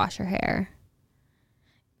water to wash her hair.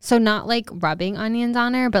 So not like rubbing onions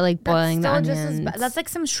on her, but like boiling the onions. That's like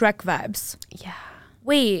some Shrek vibes. Yeah.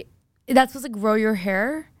 Wait, that's supposed to grow your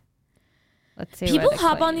hair? Let's see. People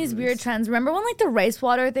hop on these weird trends. Remember when like the rice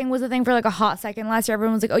water thing was a thing for like a hot second last year?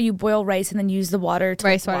 Everyone was like, oh, you boil rice and then use the water to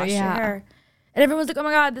rice like, water, wash your hair. And everyone was like, oh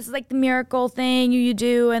my God, this is like the miracle thing you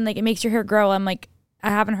do. And like it makes your hair grow. I'm like, I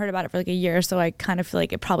haven't heard about it for like a year. So I kind of feel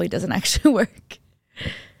like it probably doesn't actually work.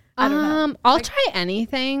 I don't know. I'll try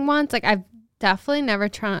anything once. Like I've definitely never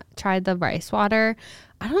tried the rice water.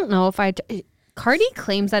 I don't know if Cardi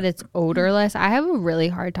claims that it's odorless. I have a really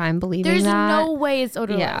hard time believing There's that. no way it's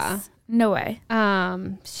odorless. Yeah. No way.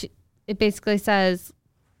 It basically says,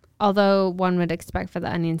 although one would expect for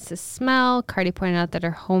the onions to smell, Cardi pointed out that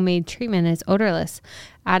her homemade treatment is odorless,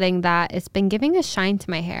 adding that it's been giving a shine to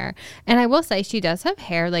my hair. And I will say she does have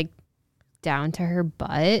hair like down to her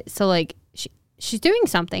butt. So like she's doing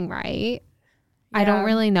something right. Yeah. I don't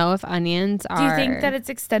really know if onions are. Do you think that it's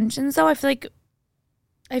extensions though? I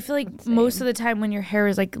feel like most of the time when your hair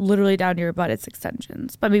is like literally down to your butt, it's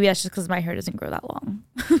extensions. But maybe that's just because my hair doesn't grow that long.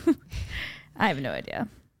 I have no idea.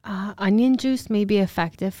 Onion juice may be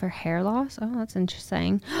effective for hair loss. Oh, that's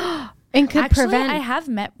interesting. And could prevent. I have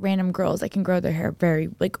met random girls that can grow their hair very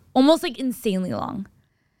like almost like insanely long.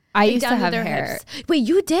 I used to have hair. Hips. Wait,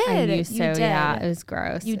 you did? I used to, yeah. It was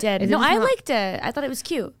gross. You did. No, I liked it. I thought it was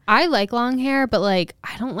cute. I like long hair, but like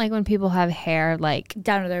I don't like when people have hair like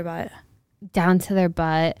down to their butt. Down to their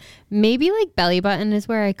butt. Maybe like belly button is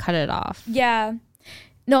where I cut it off. Yeah.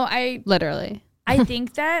 No, literally. I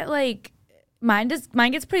think that like mine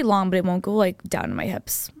gets pretty long, but it won't go like down to my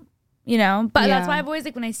hips. You know? But that's why I've always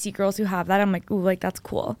like when I see girls who have that, I'm like, ooh, like that's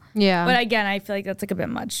cool. Yeah. But again, I feel like that's like a bit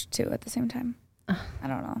much too at the same time. I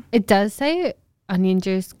don't know. It does say onion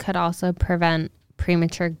juice could also prevent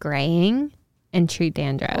premature graying and treat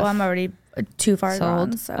dandruff. Well, I'm already too far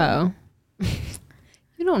gone. So. Oh.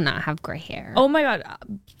 You do not have gray hair. Oh my God.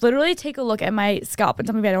 Literally take a look at my scalp and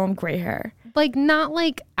tell me if I don't have gray hair. Like not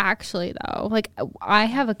like actually though. Like I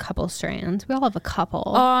have a couple strands. We all have a couple.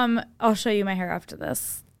 I'll show you my hair after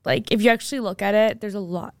this. Like if you actually look at it, there's a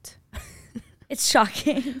lot. It's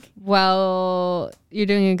shocking. Well, you're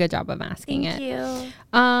doing a good job of masking it. Thank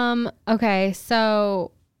you. Okay,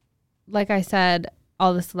 so like I said,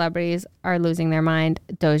 all the celebrities are losing their mind.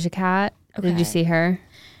 Doja Cat. Okay. Did you see her?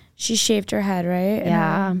 She shaved her head, right?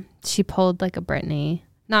 Yeah. She pulled like a Britney.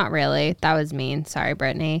 Not really. That was mean. Sorry,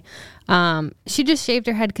 Britney. She just shaved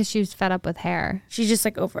her head because she was fed up with hair. She's just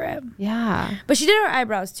like over it. Yeah. But she did her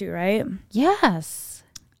eyebrows too, right? Yes.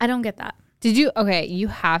 I don't get that. Did you? Okay, you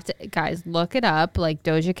have to, guys, look it up. Like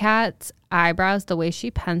Doja Cat's eyebrows, the way she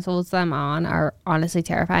pencils them on are honestly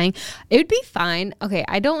terrifying. It would be fine. Okay,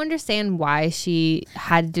 I don't understand why she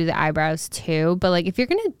had to do the eyebrows too. But like, if you're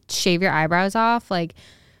gonna shave your eyebrows off, like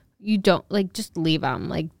you don't like just leave them.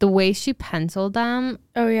 Like the way she penciled them,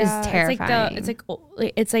 is terrifying.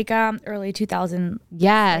 It's like early 2000.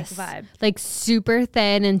 Yes, vibe. Like super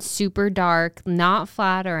thin and super dark, not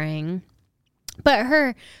flattering. But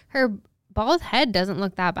her bald head doesn't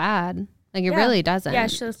look that bad. Like it really doesn't. Yeah,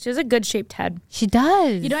 she has a good shaped head. She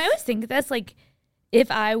does. You know, I always think this, like, if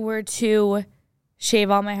I were to shave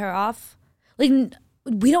all my hair off, like,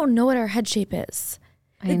 we don't know what our head shape is.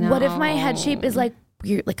 Like, I know. What if my head shape is like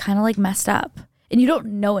weird, like kind of like messed up, and you don't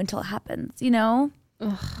know until it happens? You know.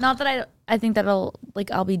 Ugh. Not that I think that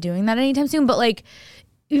I'll be doing that anytime soon, but like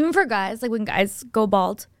even for guys, like when guys go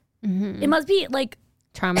bald, it must be like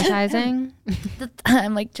traumatizing.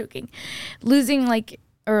 I'm like choking. Losing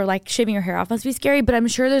or shaving your hair off must be scary, but I'm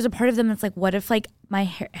sure there's a part of them that's like, what if like my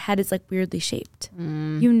head is like weirdly shaped?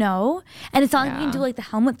 You know? And it's not like you can do like the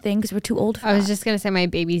helmet thing because we're too old for I was just gonna say my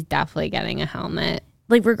baby's definitely getting a helmet.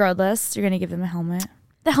 Like regardless, you're gonna give them a helmet.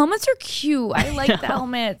 The helmets are cute. I like the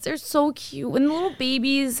helmets. They're so cute. When the little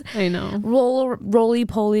babies I know roly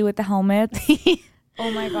poly with the helmets. Oh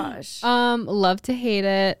my gosh. Love to hate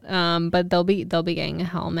it. But they'll be getting a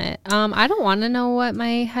helmet. I don't want to know what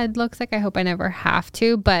my head looks like. I hope I never have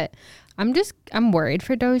to, but I'm worried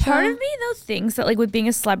for Doja. Part of me though thinks that like with being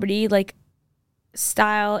a celebrity, like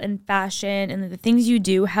style and fashion and the things you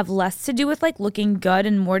do have less to do with like looking good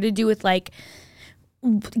and more to do with like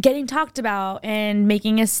getting talked about and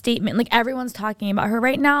making a statement. Like everyone's talking about her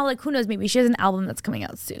right now. Like who knows, maybe she has an album that's coming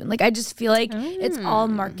out soon. Like I just feel like it's all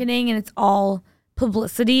marketing and it's all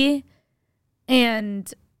publicity,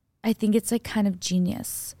 and I think it's like kind of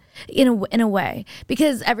genius in a way,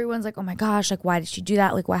 because everyone's like, oh my gosh, like why did she do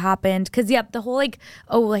that, like what happened? Because the whole like,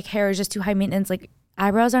 oh, like hair is just too high maintenance, like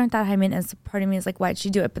eyebrows aren't that high maintenance. Part of me is like, why did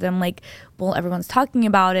she do it? But then I'm like, well, everyone's talking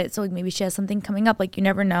about it, so like maybe she has something coming up. Like you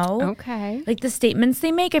never know. Okay. Like the statements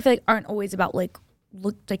they make, I feel like aren't always about like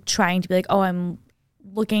trying to be like, oh, I'm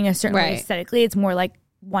looking a certain way aesthetically. It's more like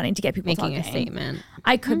wanting to get people making talking. a statement.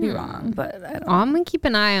 I could be wrong, but I don't know. I'm gonna keep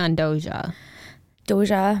an eye on Doja.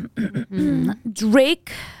 Doja.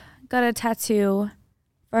 Drake got a tattoo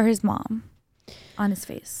for his mom on his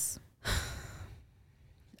face.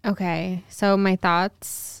 Okay, so my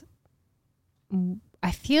thoughts.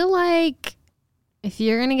 I feel like if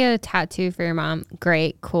you're going to get a tattoo for your mom,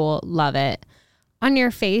 great, cool, love it. On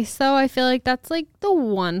your face, though, I feel like that's like the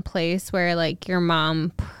one place where like your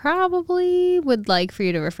mom probably would like for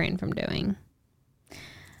you to refrain from doing.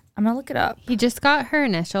 I'm going to look it up. He just got her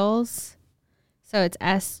initials. So it's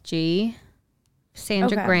SG,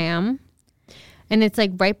 Sandra Graham. And it's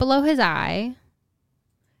like right below his eye.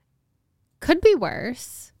 Could be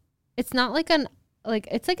worse. It's not like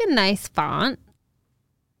it's like a nice font.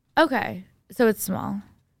 Okay. So it's small.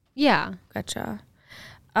 Yeah. Gotcha.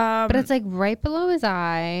 But it's like right below his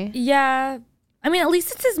eye. Yeah. I mean, at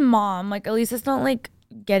least it's his mom. Like, at least it's not like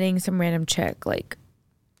getting some random chick. Like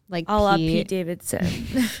a la Pete Davidson.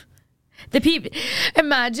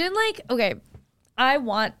 Imagine like, okay, I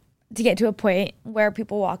want to get to a point where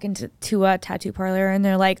people walk into a tattoo parlor and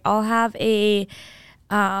they're like, I'll have a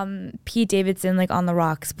Pete Davidson like on the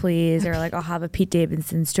rocks, please. Or like, I'll have a Pete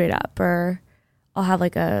Davidson straight up. Or I'll have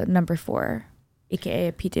like a number 4, aka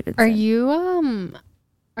a Pete Davidson.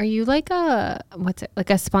 Are you like a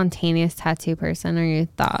spontaneous tattoo person? Or are you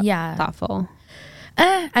thoughtful?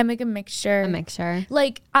 I'm like a mixture.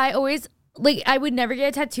 Like I always I would never get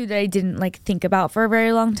a tattoo that I didn't like think about for a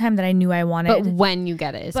very long time that I knew I wanted. But when you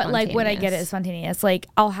get it, it's spontaneous. Like when I get it, it's spontaneous. Like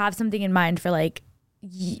I'll have something in mind for like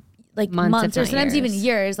months or sometimes even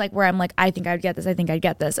years, like where I'm like, I think I'd get this.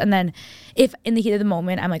 And then if in the heat of the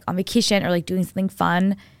moment I'm like on vacation or like doing something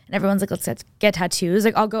fun and everyone's like, let's get tattoos,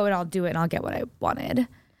 like I'll go and I'll do it and I'll get what I wanted.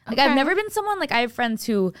 Like I've never been someone, like I have friends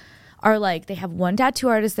who are like, they have one tattoo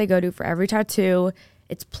artist they go to for every tattoo.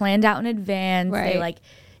 It's planned out in advance. Right. They like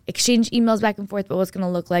exchange emails back and forth about what's going to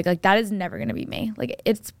look like that is never going to be me. Like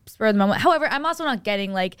it's spur of the moment. However, I'm also not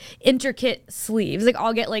getting like intricate sleeves. Like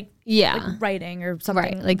I'll get like writing or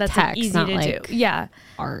something like that's text, easy not to like do. Yeah.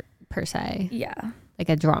 Art per se. Yeah. Like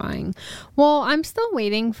a drawing. Well, I'm still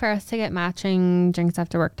waiting for us to get matching drinks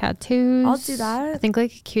after work tattoos. I'll do that. I think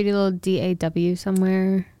like a cutie little DAW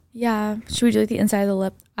somewhere. Yeah. Should we do like the inside of the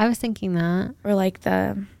lip? I was thinking that. Or like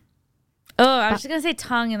the... Oh, I was just going to say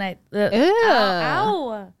tongue and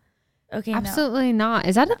ow. Okay, absolutely not.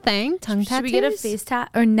 Is that a thing? Tongue tattoos? Should we get a face tat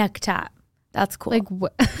or neck tat? That's cool. Like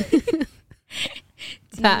what?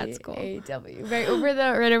 That's cool. DAW. Right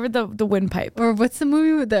over the windpipe. Or what's the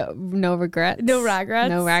movie with the No Regrets? No Ragrats.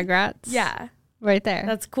 No Ragrats. Yeah. Right there.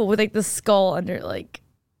 That's cool. With like the skull under like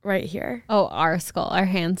right here. Oh, our skull. Our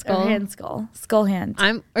hand skull. Our hand skull. Skull hand.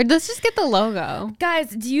 Or let's just get the logo. Guys,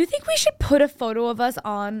 do you think we should put a photo of us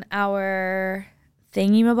on our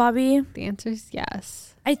thingy, Bobby? The answer is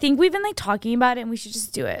yes. I think we've been like talking about it and we should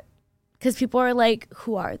just do it. Because people are like,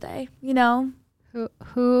 who are they? You know? Who's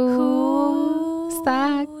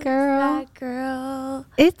that girl?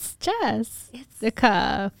 It's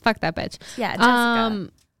Jessica. Fuck that bitch. Yeah,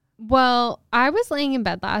 Jessica. Well, I was laying in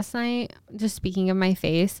bed last night, just speaking of my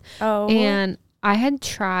face. Oh. And I had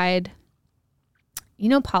tried,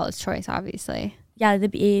 Paula's Choice, obviously. Yeah, the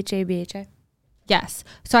BHA. Yes.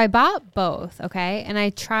 So I bought both, okay? And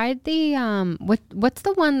I tried the, what's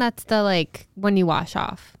the one that's the, like, when you wash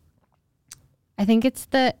off? I think it's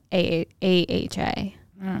the AHA.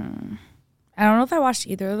 I don't know if I washed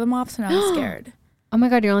either of them off, so now I'm scared. Oh my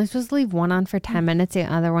God, you're only supposed to leave one on for 10 minutes. The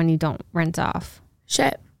other one you don't rinse off.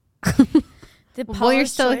 Shit. Well, you're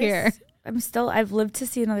still here. I've lived to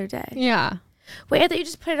see another day. Yeah. Wait, I thought you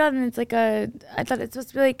just put it on and it's like I thought it's supposed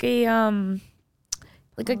to be like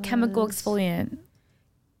a chemical exfoliant.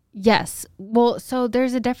 Yes. Well, so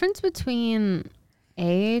there's a difference between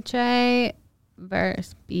AHA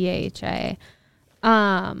versus BHA.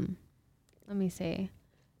 Let me see.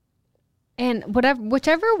 And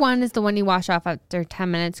whichever one is the one you wash off after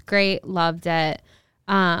 10 minutes, great, loved it.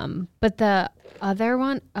 But the other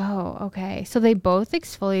one, okay. So they both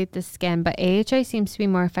exfoliate the skin, but AHA seems to be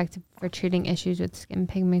more effective for treating issues with skin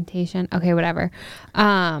pigmentation. Okay, whatever.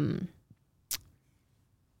 But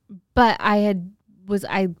I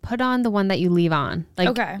put on the one that you leave on,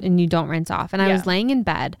 and you don't rinse off. And I was laying in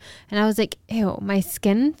bed and I was like, ew, my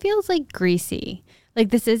skin feels like greasy. Like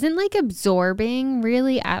this isn't like absorbing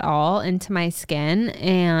really at all into my skin.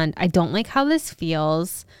 And I don't like how this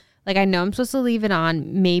feels. Like I know I'm supposed to leave it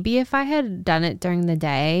on. Maybe if I had done it during the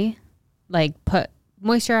day, like put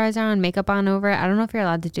moisturizer on, makeup on over it. I don't know if you're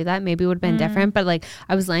allowed to do that. Maybe it would have been different. But like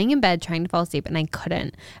I was laying in bed trying to fall asleep and I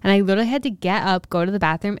couldn't. And I literally had to get up, go to the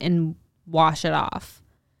bathroom and wash it off.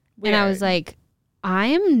 Weird. And I was like, I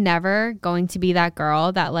am never going to be that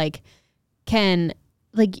girl that like can,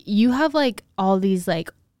 like, you have like all these like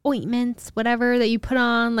ointments, whatever that you put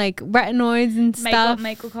on, like retinoids and stuff.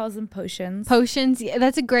 Michael calls them potions. Potions, yeah,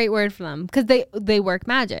 that's a great word for them because they work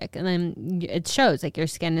magic, and then it shows like your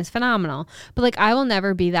skin is phenomenal. But like I will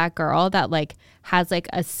never be that girl that like has like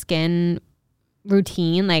a skin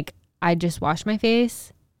routine. Like I just wash my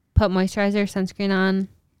face, put moisturizer, sunscreen on,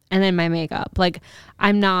 and then my makeup. Like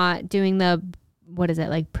I'm not doing the, what is it,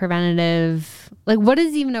 like preventative, like what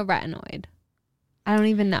is even a retinoid? I don't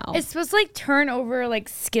even know. It's supposed to like turn over like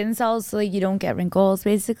skin cells so like you don't get wrinkles,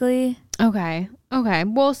 basically. Okay.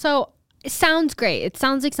 Well, so it sounds great. It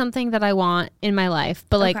sounds like something that I want in my life,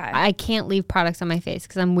 but like I can't leave products on my face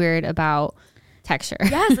because I'm weird about texture.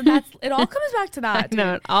 Yes, it all comes back to that.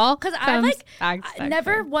 No, it all because I like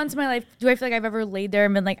never once in my life do I feel like I've ever laid there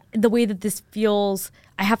and been like, the way that this feels,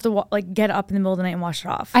 I have to like get up in the middle of the night and wash it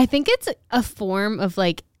off. I think it's a form of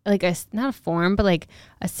like a, not a form, but like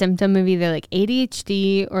a symptom of either like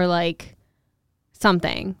ADHD or like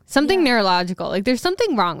something neurological. Like there's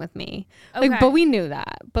something wrong with me. Like, but we knew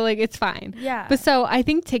that, but like it's fine. Yeah. But so I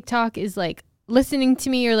think TikTok is like listening to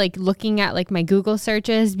me or like looking at like my Google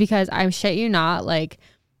searches, because I shit you not, like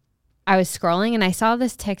I was scrolling and I saw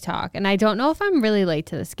this TikTok, and I don't know if I'm really late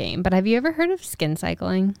to this game, but have you ever heard of skin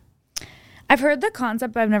cycling? I've heard the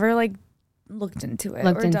concept, but I've never like looked into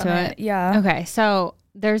it. Yeah. Okay. So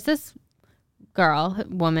there's this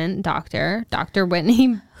woman, Dr.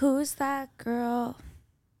 Whitney. Who's that girl?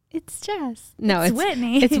 It's Jess. No, it's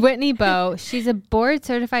Whitney. It's Whitney Bowe. She's a board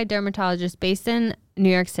certified dermatologist based in New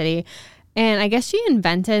York City. And I guess she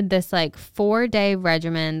invented this like 4-day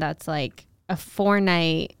regimen that's like a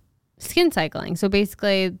 4-night skin cycling. So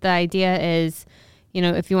basically the idea is, you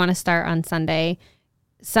know, if you want to start on Sunday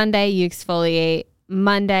you exfoliate,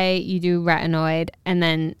 Monday you do retinoid, and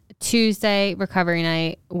then Tuesday recovery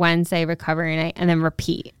night, Wednesday recovery night, and then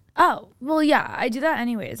repeat. Oh, well, yeah, I do that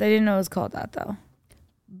anyways. I didn't know it was called that though.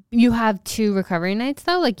 You have 2 recovery nights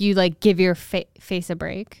though? Like you like give your face a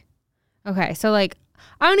break? Okay, so like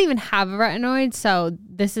I don't even have a retinoid, so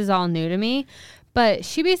this is all new to me. But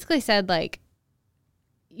she basically said like,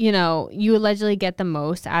 you know, you allegedly get the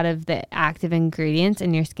most out of the active ingredients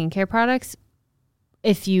in your skincare products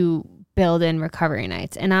if you build in recovery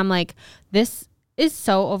nights. And I'm like, this is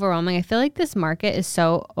so overwhelming. I feel like this market is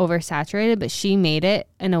so oversaturated, but she made it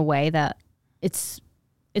in a way that it's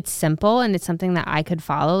simple and it's something that I could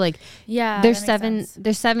follow. Like, yeah, there's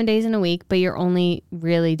 7 days in a week, but you're only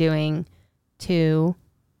really doing 3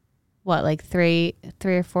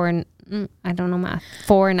 or 4, I don't know math,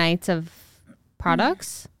 4 nights of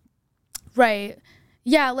products. Right.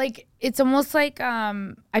 Yeah, like it's almost like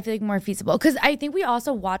I feel like more feasible, because I think we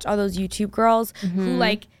also watch all those YouTube girls who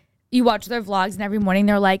like, you watch their vlogs and every morning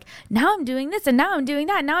they're like, now I'm doing this and now I'm doing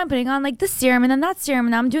that, and now I'm putting on like this serum and then that serum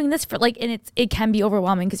and now I'm doing this for like, and it can be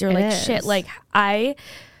overwhelming because you're like, shit, like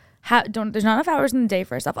there's not enough hours in the day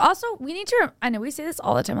for stuff. Also, we need to, I know we say this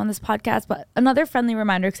all the time on this podcast, but another friendly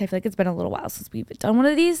reminder, because I feel like it's been a little while since we've done one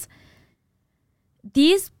of these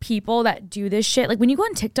people that do this shit, like when you go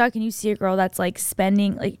on TikTok and you see a girl that's like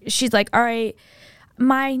spending, like she's like, all right,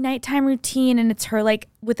 my nighttime routine, and it's her like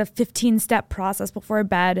with a 15-step process before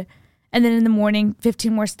bed, and then in the morning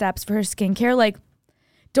 15 more steps for her skincare. Like,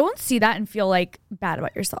 don't see that and feel like bad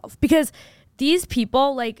about yourself, because these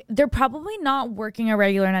people, like, they're probably not working a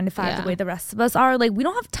regular 9-to-5 the way the rest of us are. Like, we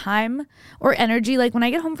don't have time or energy. Like, when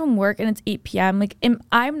I get home from work and it's 8 p.m., like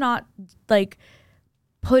I'm not like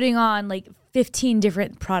putting on like 15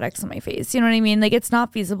 different products on my face. You know what I mean? Like, it's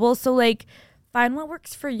not feasible. So like, find what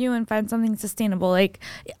works for you and find something sustainable. Like,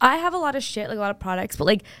 I have a lot of shit, like a lot of products, but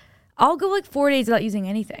like I'll go like 4 days without using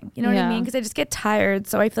anything. You know what I mean? Because I just get tired.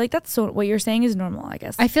 So I feel like that's what you're saying is normal, I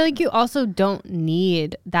guess. I feel like you also don't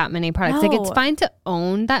need that many products. No. Like, it's fine to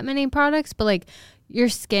own that many products, but like your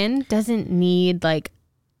skin doesn't need like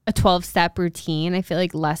a 12-step routine. I feel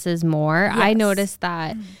like less is more. Yes. I noticed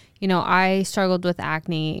that, you know, I struggled with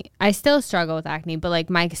acne. I still struggle with acne, but like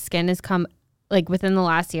my skin has come like within the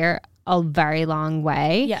last year a very long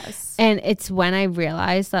way. Yes. And it's when I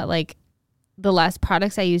realized that like the less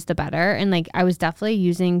products I use, the better. And like I was definitely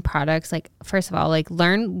using products, like, first of all, like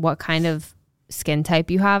learn what kind of skin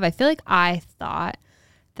type you have. I feel like I thought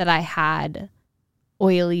that I had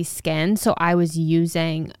oily skin, so I was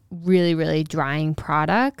using really, really drying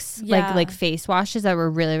products, like face washes that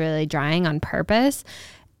were really, really drying on purpose.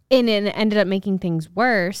 And it ended up making things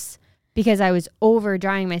worse because I was over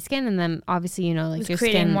drying my skin, and then obviously, you know, like your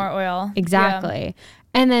creating skin, more oil. Exactly. Yeah.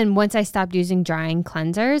 And then once I stopped using drying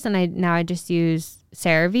cleansers, and I just use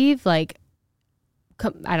CeraVe, like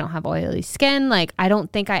I don't have oily skin. Like, I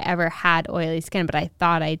don't think I ever had oily skin, but I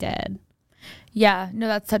thought I did. Yeah, no,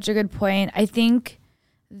 that's such a good point. I think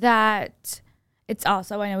that it's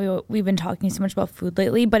also, I know we've been talking so much about food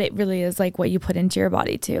lately, but it really is like what you put into your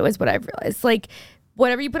body too, is what I've realized. Like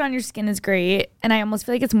whatever you put on your skin is great. And I almost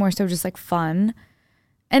feel like it's more so just like fun.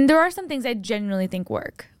 And there are some things I genuinely think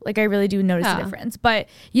work. Like I really do notice a difference, but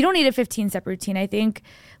you don't need a 15-step routine. I think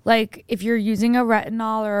like if you're using a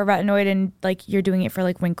retinol or a retinoid and like you're doing it for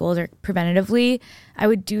like wrinkles or preventatively, I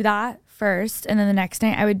would do that first. And then the next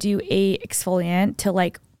night I would do a exfoliant to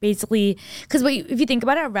like basically, because if you think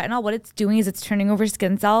about it, a retinol, what it's doing is it's turning over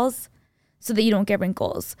skin cells so that you don't get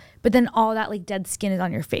wrinkles. But then all that like dead skin is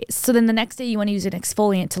on your face. So then the next day you want to use an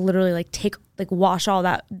exfoliant to literally like wash all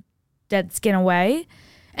that dead skin away.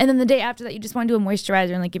 And then the day after that, you just want to do a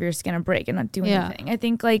moisturizer and like give your skin a break and not do anything. I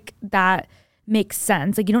think like that makes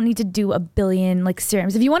sense. Like you don't need to do a billion like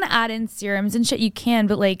serums. If you want to add in serums and shit, you can,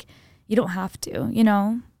 but like you don't have to, you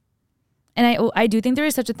know? And I do think there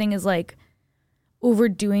is such a thing as like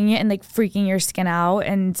overdoing it and like freaking your skin out,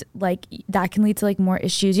 and like that can lead to like more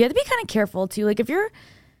issues. You have to be kind of careful too. Like if you're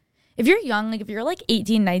young, like if you're like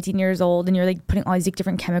 18, 19 years old and you're like putting all these like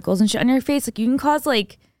different chemicals and shit on your face, like you can cause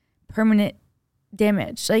like permanent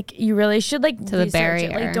damage. Like you really should like to the barrier.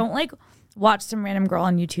 It. Like don't like watch some random girl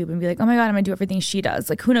on YouTube and be like, oh my God, I'm gonna do everything she does.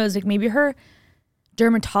 Like who knows, like maybe her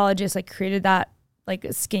dermatologist like created that like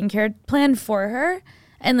skincare plan for her,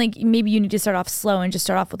 and like maybe you need to start off slow and just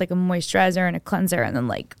start off with like a moisturizer and a cleanser and then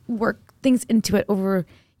like work things into it over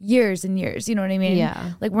years and years. You know what I mean?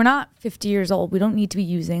 Yeah. Like we're not 50 years old. We don't need to be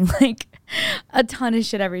using like a ton of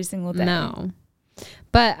shit every single day. No.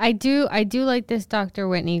 But I do like this Dr.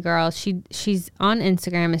 Whitney girl. She's on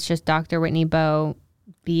Instagram. It's just Dr. Whitney Bowe,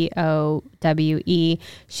 Bowe.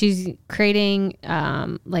 She's creating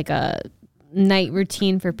like a night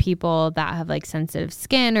routine for people that have like sensitive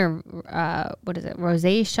skin or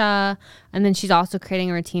rosacea. And then she's also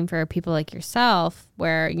creating a routine for people like yourself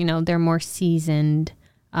where, you know, they're more seasoned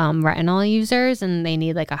retinol users and they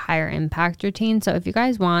need like a higher impact routine. So if you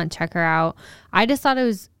guys want, check her out. I just thought it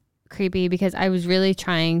was creepy because I was really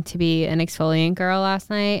trying to be an exfoliant girl last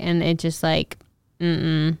night and it just like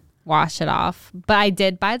wash it off. But I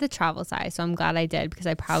did buy the travel size, so I'm glad I did because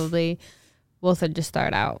I probably will just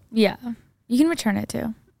start out. Yeah, you can return it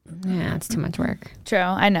too. Yeah, it's too much work. True,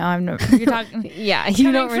 I know. I'm no. You're talking. Yeah, you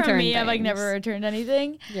don't return. Me, things. I've like never returned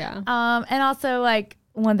anything. Yeah. And also like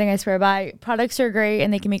one thing I swear by: products are great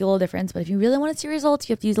and they can make a little difference. But if you really want to see results,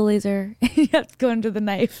 you have to use a laser. You have to go into the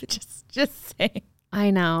knife. Just saying. I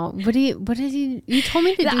know. What did you told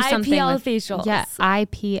me to do something IPL with, facials. Yeah,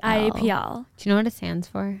 IPL. IPL. Do you know what it stands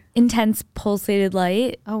for? Intense pulsated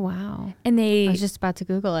light. Oh wow. And I was just about to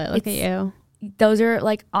Google it. Look at you. Those are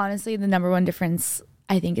like honestly the number one difference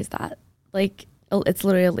I think is that like it's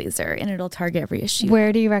literally a laser and it'll target every issue.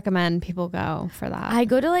 Where do you recommend people go for that? I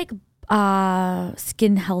go to like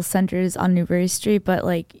skin health centers on Newbury Street, but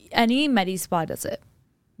like any Medi Spa does it.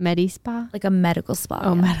 Medi Spa? Like a medical spa.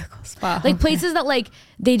 Oh, yeah. Medical spa. Like places that like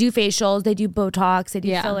they do facials, they do Botox, they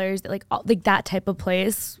do fillers, like that type of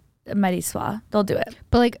place. Medi Spa, they'll do it.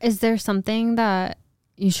 But like, is there something that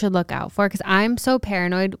you should look out for? Because I'm so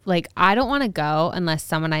paranoid. Like, I don't want to go unless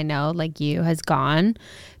someone I know, like you, has gone.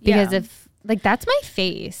 Because if like that's my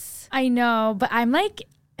face. I know, but I'm like.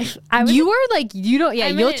 You were like, you don't,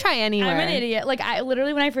 you'll try anywhere. I'm an idiot. Like I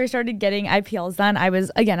literally, when I first started getting IPLs done, I was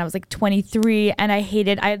like 23 and I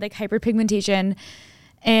had like hyperpigmentation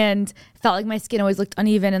and felt like my skin always looked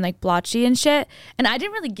uneven and like blotchy and shit. And I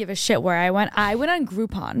didn't really give a shit where I went. I went on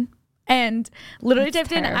Groupon and literally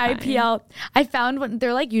typed in IPL. I found one,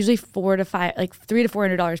 they're like usually $300 to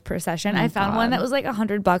 $400 per session. I found one that was like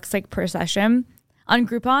 $100 like per session on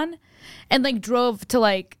Groupon and like drove to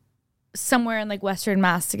like somewhere in like Western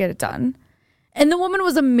Mass to get it done. And the woman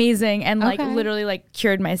was amazing and like literally like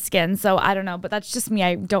cured my skin. So I don't know, but that's just me.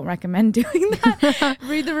 I don't recommend doing that.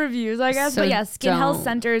 Read the reviews, I guess. So but yeah, Skin Health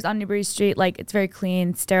Centers on Newbury Street, like it's very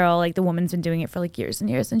clean, sterile. Like the woman's been doing it for like years and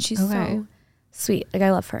years and she's so sweet. Like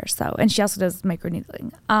I love her. So, and she also does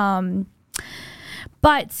microneedling.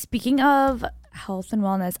 But speaking of health and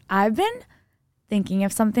wellness, I've been thinking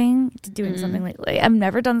of doing something lately. I've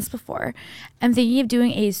never done this before. I'm thinking of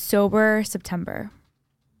doing a sober September.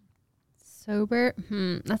 Sober?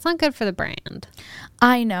 That's not good for the brand.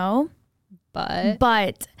 I know.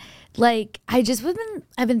 But like I've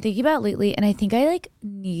been thinking about it lately and I think I like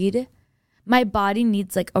my body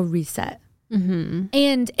needs like a reset. Mm-hmm.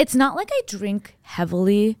 And it's not like I drink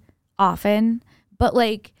heavily often, but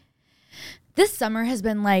like this summer has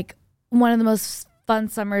been like one of the most fun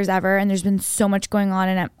summers ever and there's been so much going on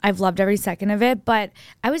and I've loved every second of it. But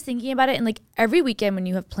I was thinking about it and like every weekend when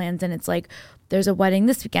you have plans and it's like there's a wedding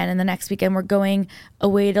this weekend and the next weekend we're going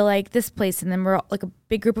away to like this place and then we're like a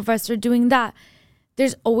big group of us are doing that.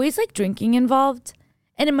 there's always like drinking involved.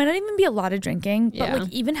 And it might not even be a lot of drinking, but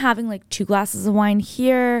like even having like 2 glasses of wine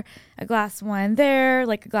here, a glass of wine there,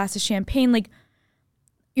 like a glass of champagne, like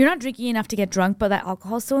you're not drinking enough to get drunk, but that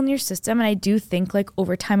alcohol is still in your system. And I do think like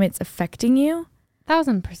over time it's affecting you.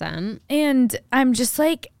 1000%. And I'm just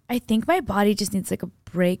like, I think my body just needs like a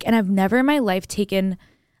break. And I've never in my life taken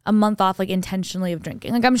a month off like intentionally of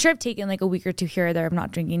drinking. Like I'm sure I've taken like a week or 2 here or there of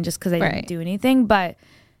not drinking just because I didn't do anything. But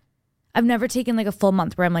I've never taken like a full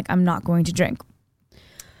month where I'm like, I'm not going to drink.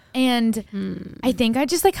 And I think I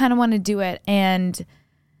just like kind of want to do it. And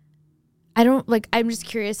I don't like, I'm just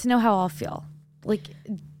curious to know how I'll feel. Like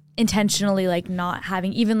intentionally like not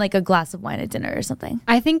having even like a glass of wine at dinner or something.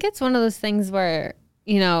 I think it's one of those things where,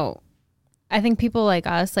 you know, I think people like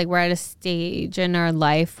us, like we're at a stage in our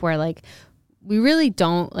life where like we really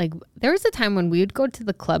don't like, there was a time when we would go to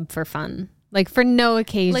the club for fun. Like for no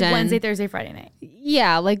occasion. Like Wednesday, Thursday, Friday night.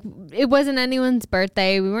 Yeah. Like it wasn't anyone's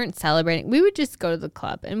birthday. We weren't celebrating. We would just go to the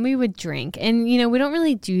club and we would drink. And, you know, we don't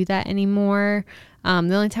really do that anymore. The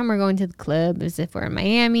only time we're going to the club is if we're in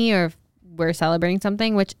Miami or if we're celebrating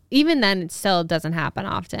something, which even then it still doesn't happen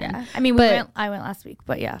often. Yeah. I mean, I went last week,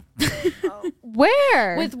 but yeah.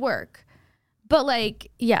 Where? With work. But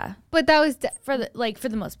like, yeah. But that was for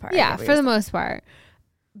the most part. Yeah, for the most part.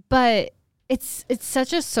 But it's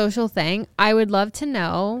such a social thing. I would love to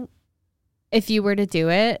know if you were to do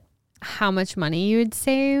it, how much money you would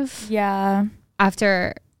save. Yeah.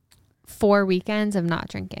 After 4 weekends of not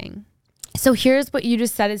drinking. So here's what you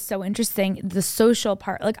just said is so interesting. The social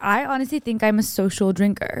part. Like I honestly think I'm a social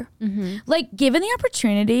drinker. Mm-hmm. Like given the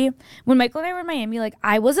opportunity, when Michael and I were in Miami, like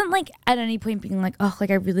I wasn't like at any point being like, oh,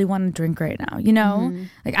 like I really want to drink right now. You know,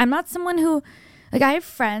 like I'm not someone who, like I have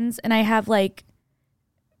friends and I have like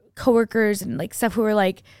coworkers and like stuff who are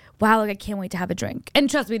like, wow, like I can't wait to have a drink. And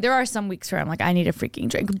trust me, there are some weeks where I'm like, I need a freaking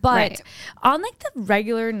drink. But on like the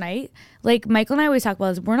regular night, like Michael and I always talk about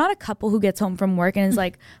this, we're not a couple who gets home from work and is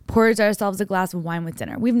like pours ourselves a glass of wine with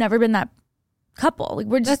dinner. We've never been that couple. Like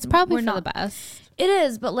we're just, that's probably we're for not the best. It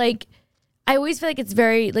is, but like I always feel like it's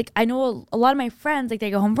very like I know a lot of my friends like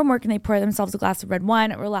they go home from work and they pour themselves a glass of red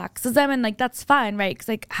wine. It relaxes them and like that's fine, right? Because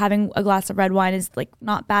like having a glass of red wine is like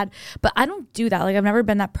not bad. But I don't do that. Like I've never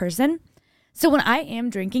been that person. So when I am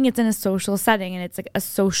drinking, it's in a social setting and it's like a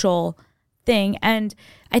social thing. And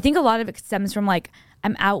I think a lot of it stems from like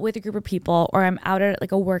I'm out with a group of people or I'm out at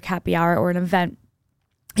like a work happy hour or an event.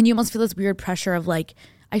 And you almost feel this weird pressure of like,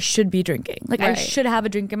 I should be drinking. Like I should have a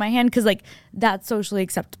drink in my hand because like that's socially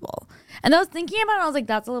acceptable. And I was thinking about it, I was like,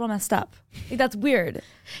 that's a little messed up. Like that's weird.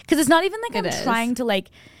 Because it's not even like I'm trying to like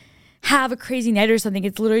have a crazy night or something.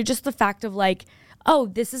 It's literally just the fact of like, oh,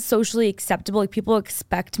 this is socially acceptable. Like people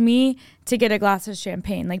expect me to get a glass of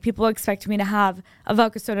champagne. Like people expect me to have a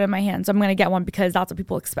vodka soda in my hand. So I'm going to get one because that's what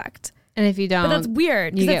people expect. And if you don't, but that's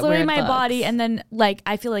weird because it's literally my body. And then like,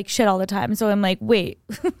 I feel like shit all the time. So I'm like, wait,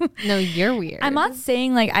 no, you're weird. I'm not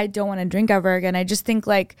saying like, I don't want to drink ever again. I just think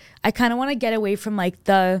like, I kind of want to get away from like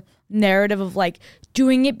the narrative of like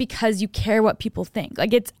doing it because you care what people think.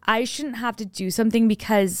 Like I shouldn't have to do something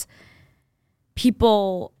because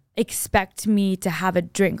people expect me to have a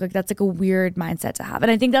drink. Like that's like a weird mindset to have.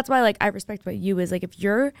 And I think that's why like I respect what you is like if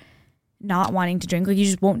you're not wanting to drink, like you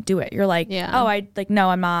just won't do it. You're like, oh, I like no,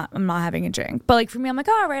 I'm not having a drink. But like for me, I'm like,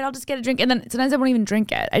 oh, all right, I'll just get a drink. And then sometimes I won't even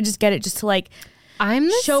drink it. I just get it just to like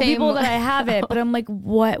show people that I have it. But I'm like,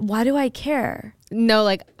 what? Why do I care? No,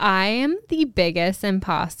 like I am the biggest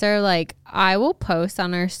imposter. Like I will post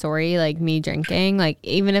on our story like me drinking, like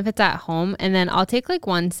even if it's at home, and then I'll take like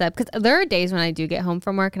one sip because there are days when I do get home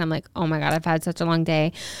from work and I'm like, oh my god, I've had such a long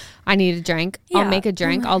day. I need a drink. I'll make a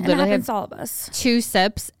drink. I'll literally have all of us 2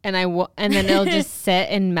 sips, and and then it'll just sit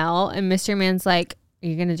and melt. And Mr. Man's like, are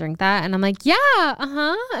you gonna drink that? And I'm like, yeah,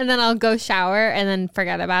 and then I'll go shower and then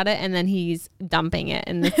forget about it, and then he's dumping it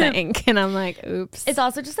in the sink, and I'm like, oops. It's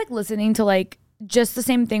also just like listening to like just the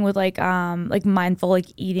same thing with like mindful like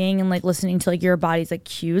eating and like listening to like your body's like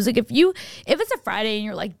cues. Like if it's a Friday and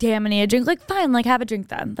you're like, damn, I need a drink, like fine, like have a drink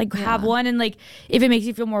then, like have one, and like if it makes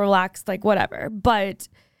you feel more relaxed, like whatever. But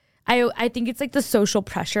I think it's like the social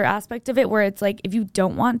pressure aspect of it where it's like if you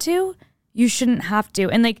don't want to, you shouldn't have to.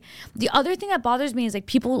 And like the other thing that bothers me is like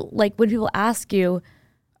people like when people ask you,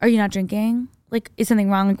 are you not drinking? Like, is something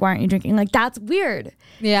wrong? Like, why aren't you drinking? Like, that's weird.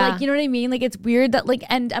 Yeah. Like, you know what I mean? Like, it's weird that like,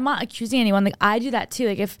 and I'm not accusing anyone. Like, I do that too.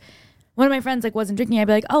 Like, if one of my friends like wasn't drinking, I'd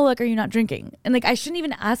be like, oh, like, are you not drinking? And like, I shouldn't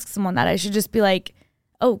even ask someone that. I should just be like,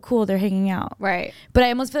 oh, cool, they're hanging out. Right. But I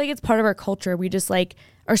almost feel like it's part of our culture. We just like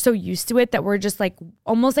are so used to it that we're just like,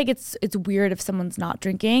 almost like it's weird if someone's not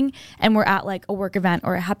drinking and we're at like a work event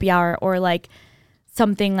or a happy hour or like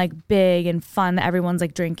something like big and fun that everyone's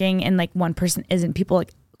like drinking and like one person isn't, people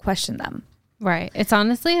like question them. Right. It's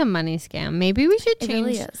honestly a money scam. Maybe we should change It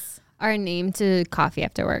really is. our name to Coffee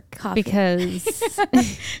After Work. Coffee. Because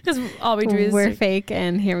all we do is we're fake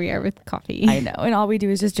and here we are with coffee. I know. And all we do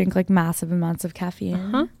is just drink like massive amounts of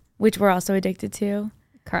caffeine, which we're also addicted to.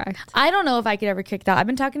 Correct. I don't know if I could ever kick that. I've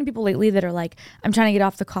been talking to people lately that are like, I'm trying to get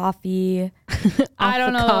off the coffee. I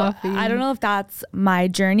don't know. Coffee. I don't know if that's my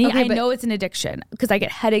journey. Okay, I know it's an addiction because I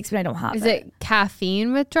get headaches when I don't have it. Is it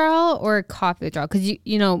caffeine withdrawal or coffee withdrawal? Because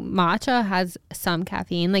you know matcha has some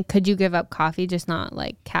caffeine. Like, could you give up coffee, just not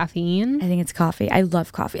like caffeine? I think it's coffee. I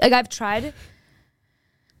love coffee. Like I've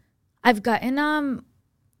gotten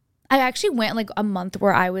I actually went like a month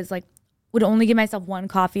where I was like would only give myself one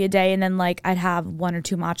coffee a day and then like I'd have one or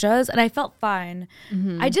two matchas and I felt fine.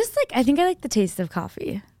 I just like I think I like the taste of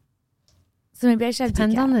coffee. So maybe I should have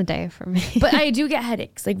Depends on the day for me. But I do get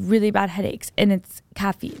headaches, like really bad headaches, and it's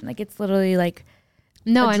caffeine. Like it's literally like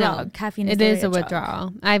I drug. know. Caffeine It is a drug.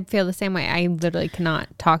 withdrawal. I feel the same way. I literally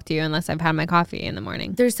cannot talk to you unless I've had my coffee in the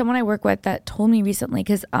morning. There's someone I work with that told me recently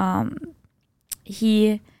because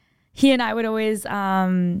he and I would always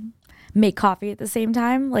make coffee at the same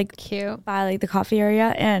time, like Cute. by like the coffee area,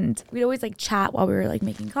 and we'd always like chat while we were like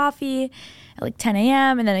making coffee at like 10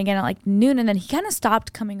 a.m. and then again at like noon, and then he kind of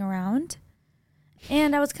stopped coming around.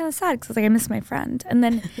 And I was kind of sad because I was like, I miss my friend. And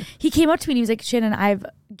then he came up to me and he was like, Shannon, I've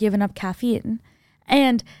given up caffeine.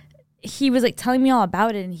 And he was like telling me all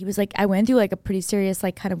about it. And he was like, I went through like a pretty serious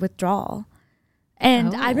like kind of withdrawal.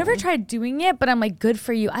 And I've never tried doing it, but I'm like, good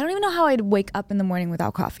for you. I don't even know how I'd wake up in the morning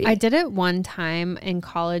without coffee. I did it one time in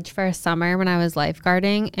college for a summer when I was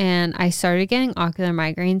lifeguarding, and I started getting ocular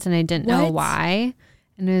migraines and I didn't know why.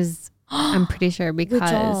 And it was, I'm pretty sure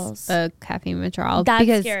because of caffeine withdrawal. That's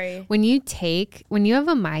because scary. When you have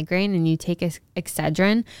a migraine and you take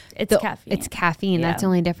Excedrin, It's caffeine. It's caffeine. Yeah. That's the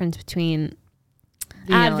only difference between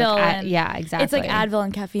Advil and yeah, exactly. It's like Advil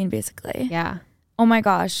and caffeine basically. Yeah. Oh my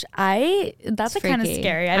gosh, that's like kind of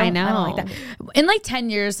scary. I don't like that. In like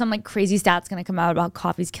 10 years, some like crazy stat's gonna come out about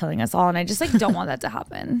coffee's killing us all, and I just like don't want that to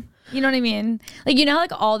happen. You know what I mean? Like you know,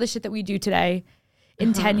 like all the shit that we do today,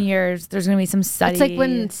 in 10 years, there's gonna be some study. It's like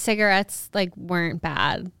when cigarettes like weren't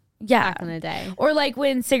bad. Back in the day, or like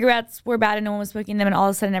when cigarettes were bad and no one was smoking them, and all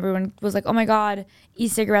of a sudden everyone was like, "Oh my god,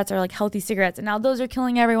 e-cigarettes are like healthy cigarettes," and now those are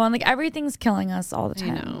killing everyone. Like everything's killing us all the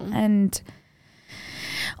time. I know. And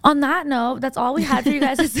on that note, that's all we had for you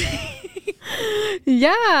guys to say.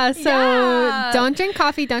 Yeah. So don't drink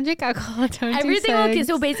coffee. Don't drink alcohol. Don't Everything do okay.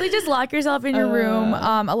 So basically, just lock yourself in your room.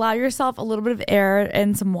 Allow yourself a little bit of air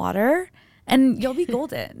and some water, and you'll be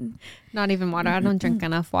golden. Not even water. I don't drink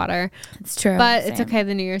enough water. It's true. But it's okay.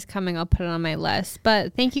 The New Year's coming. I'll put it on my list.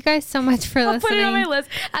 But thank you guys so much for listening. Put it on my list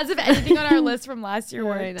as if anything on our list from last year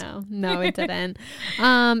worked. I know. No, it didn't.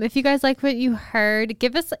 If you guys like what you heard,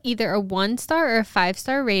 give us either a 1-star or a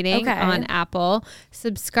 5-star rating on Apple.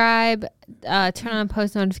 Subscribe. Turn on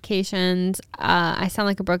post notifications. I sound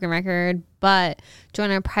like a broken record, but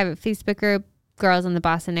join our private Facebook group. Girls in the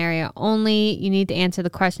Boston area only. You need to answer the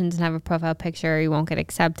questions and have a profile picture, or you won't get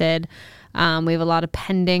accepted. We have a lot of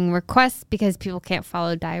pending requests because people can't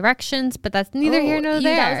follow directions, but that's neither here nor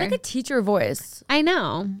there. That was like a teacher voice. I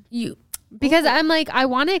know. Because I'm like, I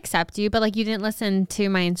want to accept you, but like you didn't listen to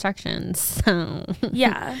my instructions. So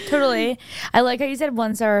yeah, totally. I like how you said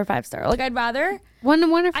 1-star or 5-star. Like I'd rather 1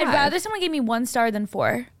 or 5. I'd rather someone gave me 1 star than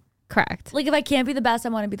 4. Correct. Like if I can't be the best, I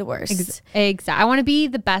want to be the worst. Exactly. I want to be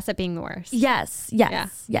the best at being the worst. Yes.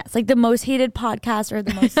 Like the most hated podcast or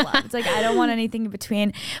the most loved. Like I don't want anything in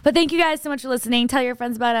between. But thank you guys so much for listening. Tell your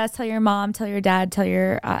friends about us. Tell your mom. Tell your dad. Tell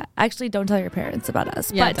your actually don't tell your parents about us.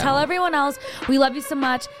 Yeah, but tell everyone else. We love you so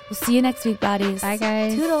much. We'll see you next week, buddies. Bye,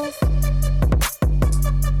 guys. Toodles.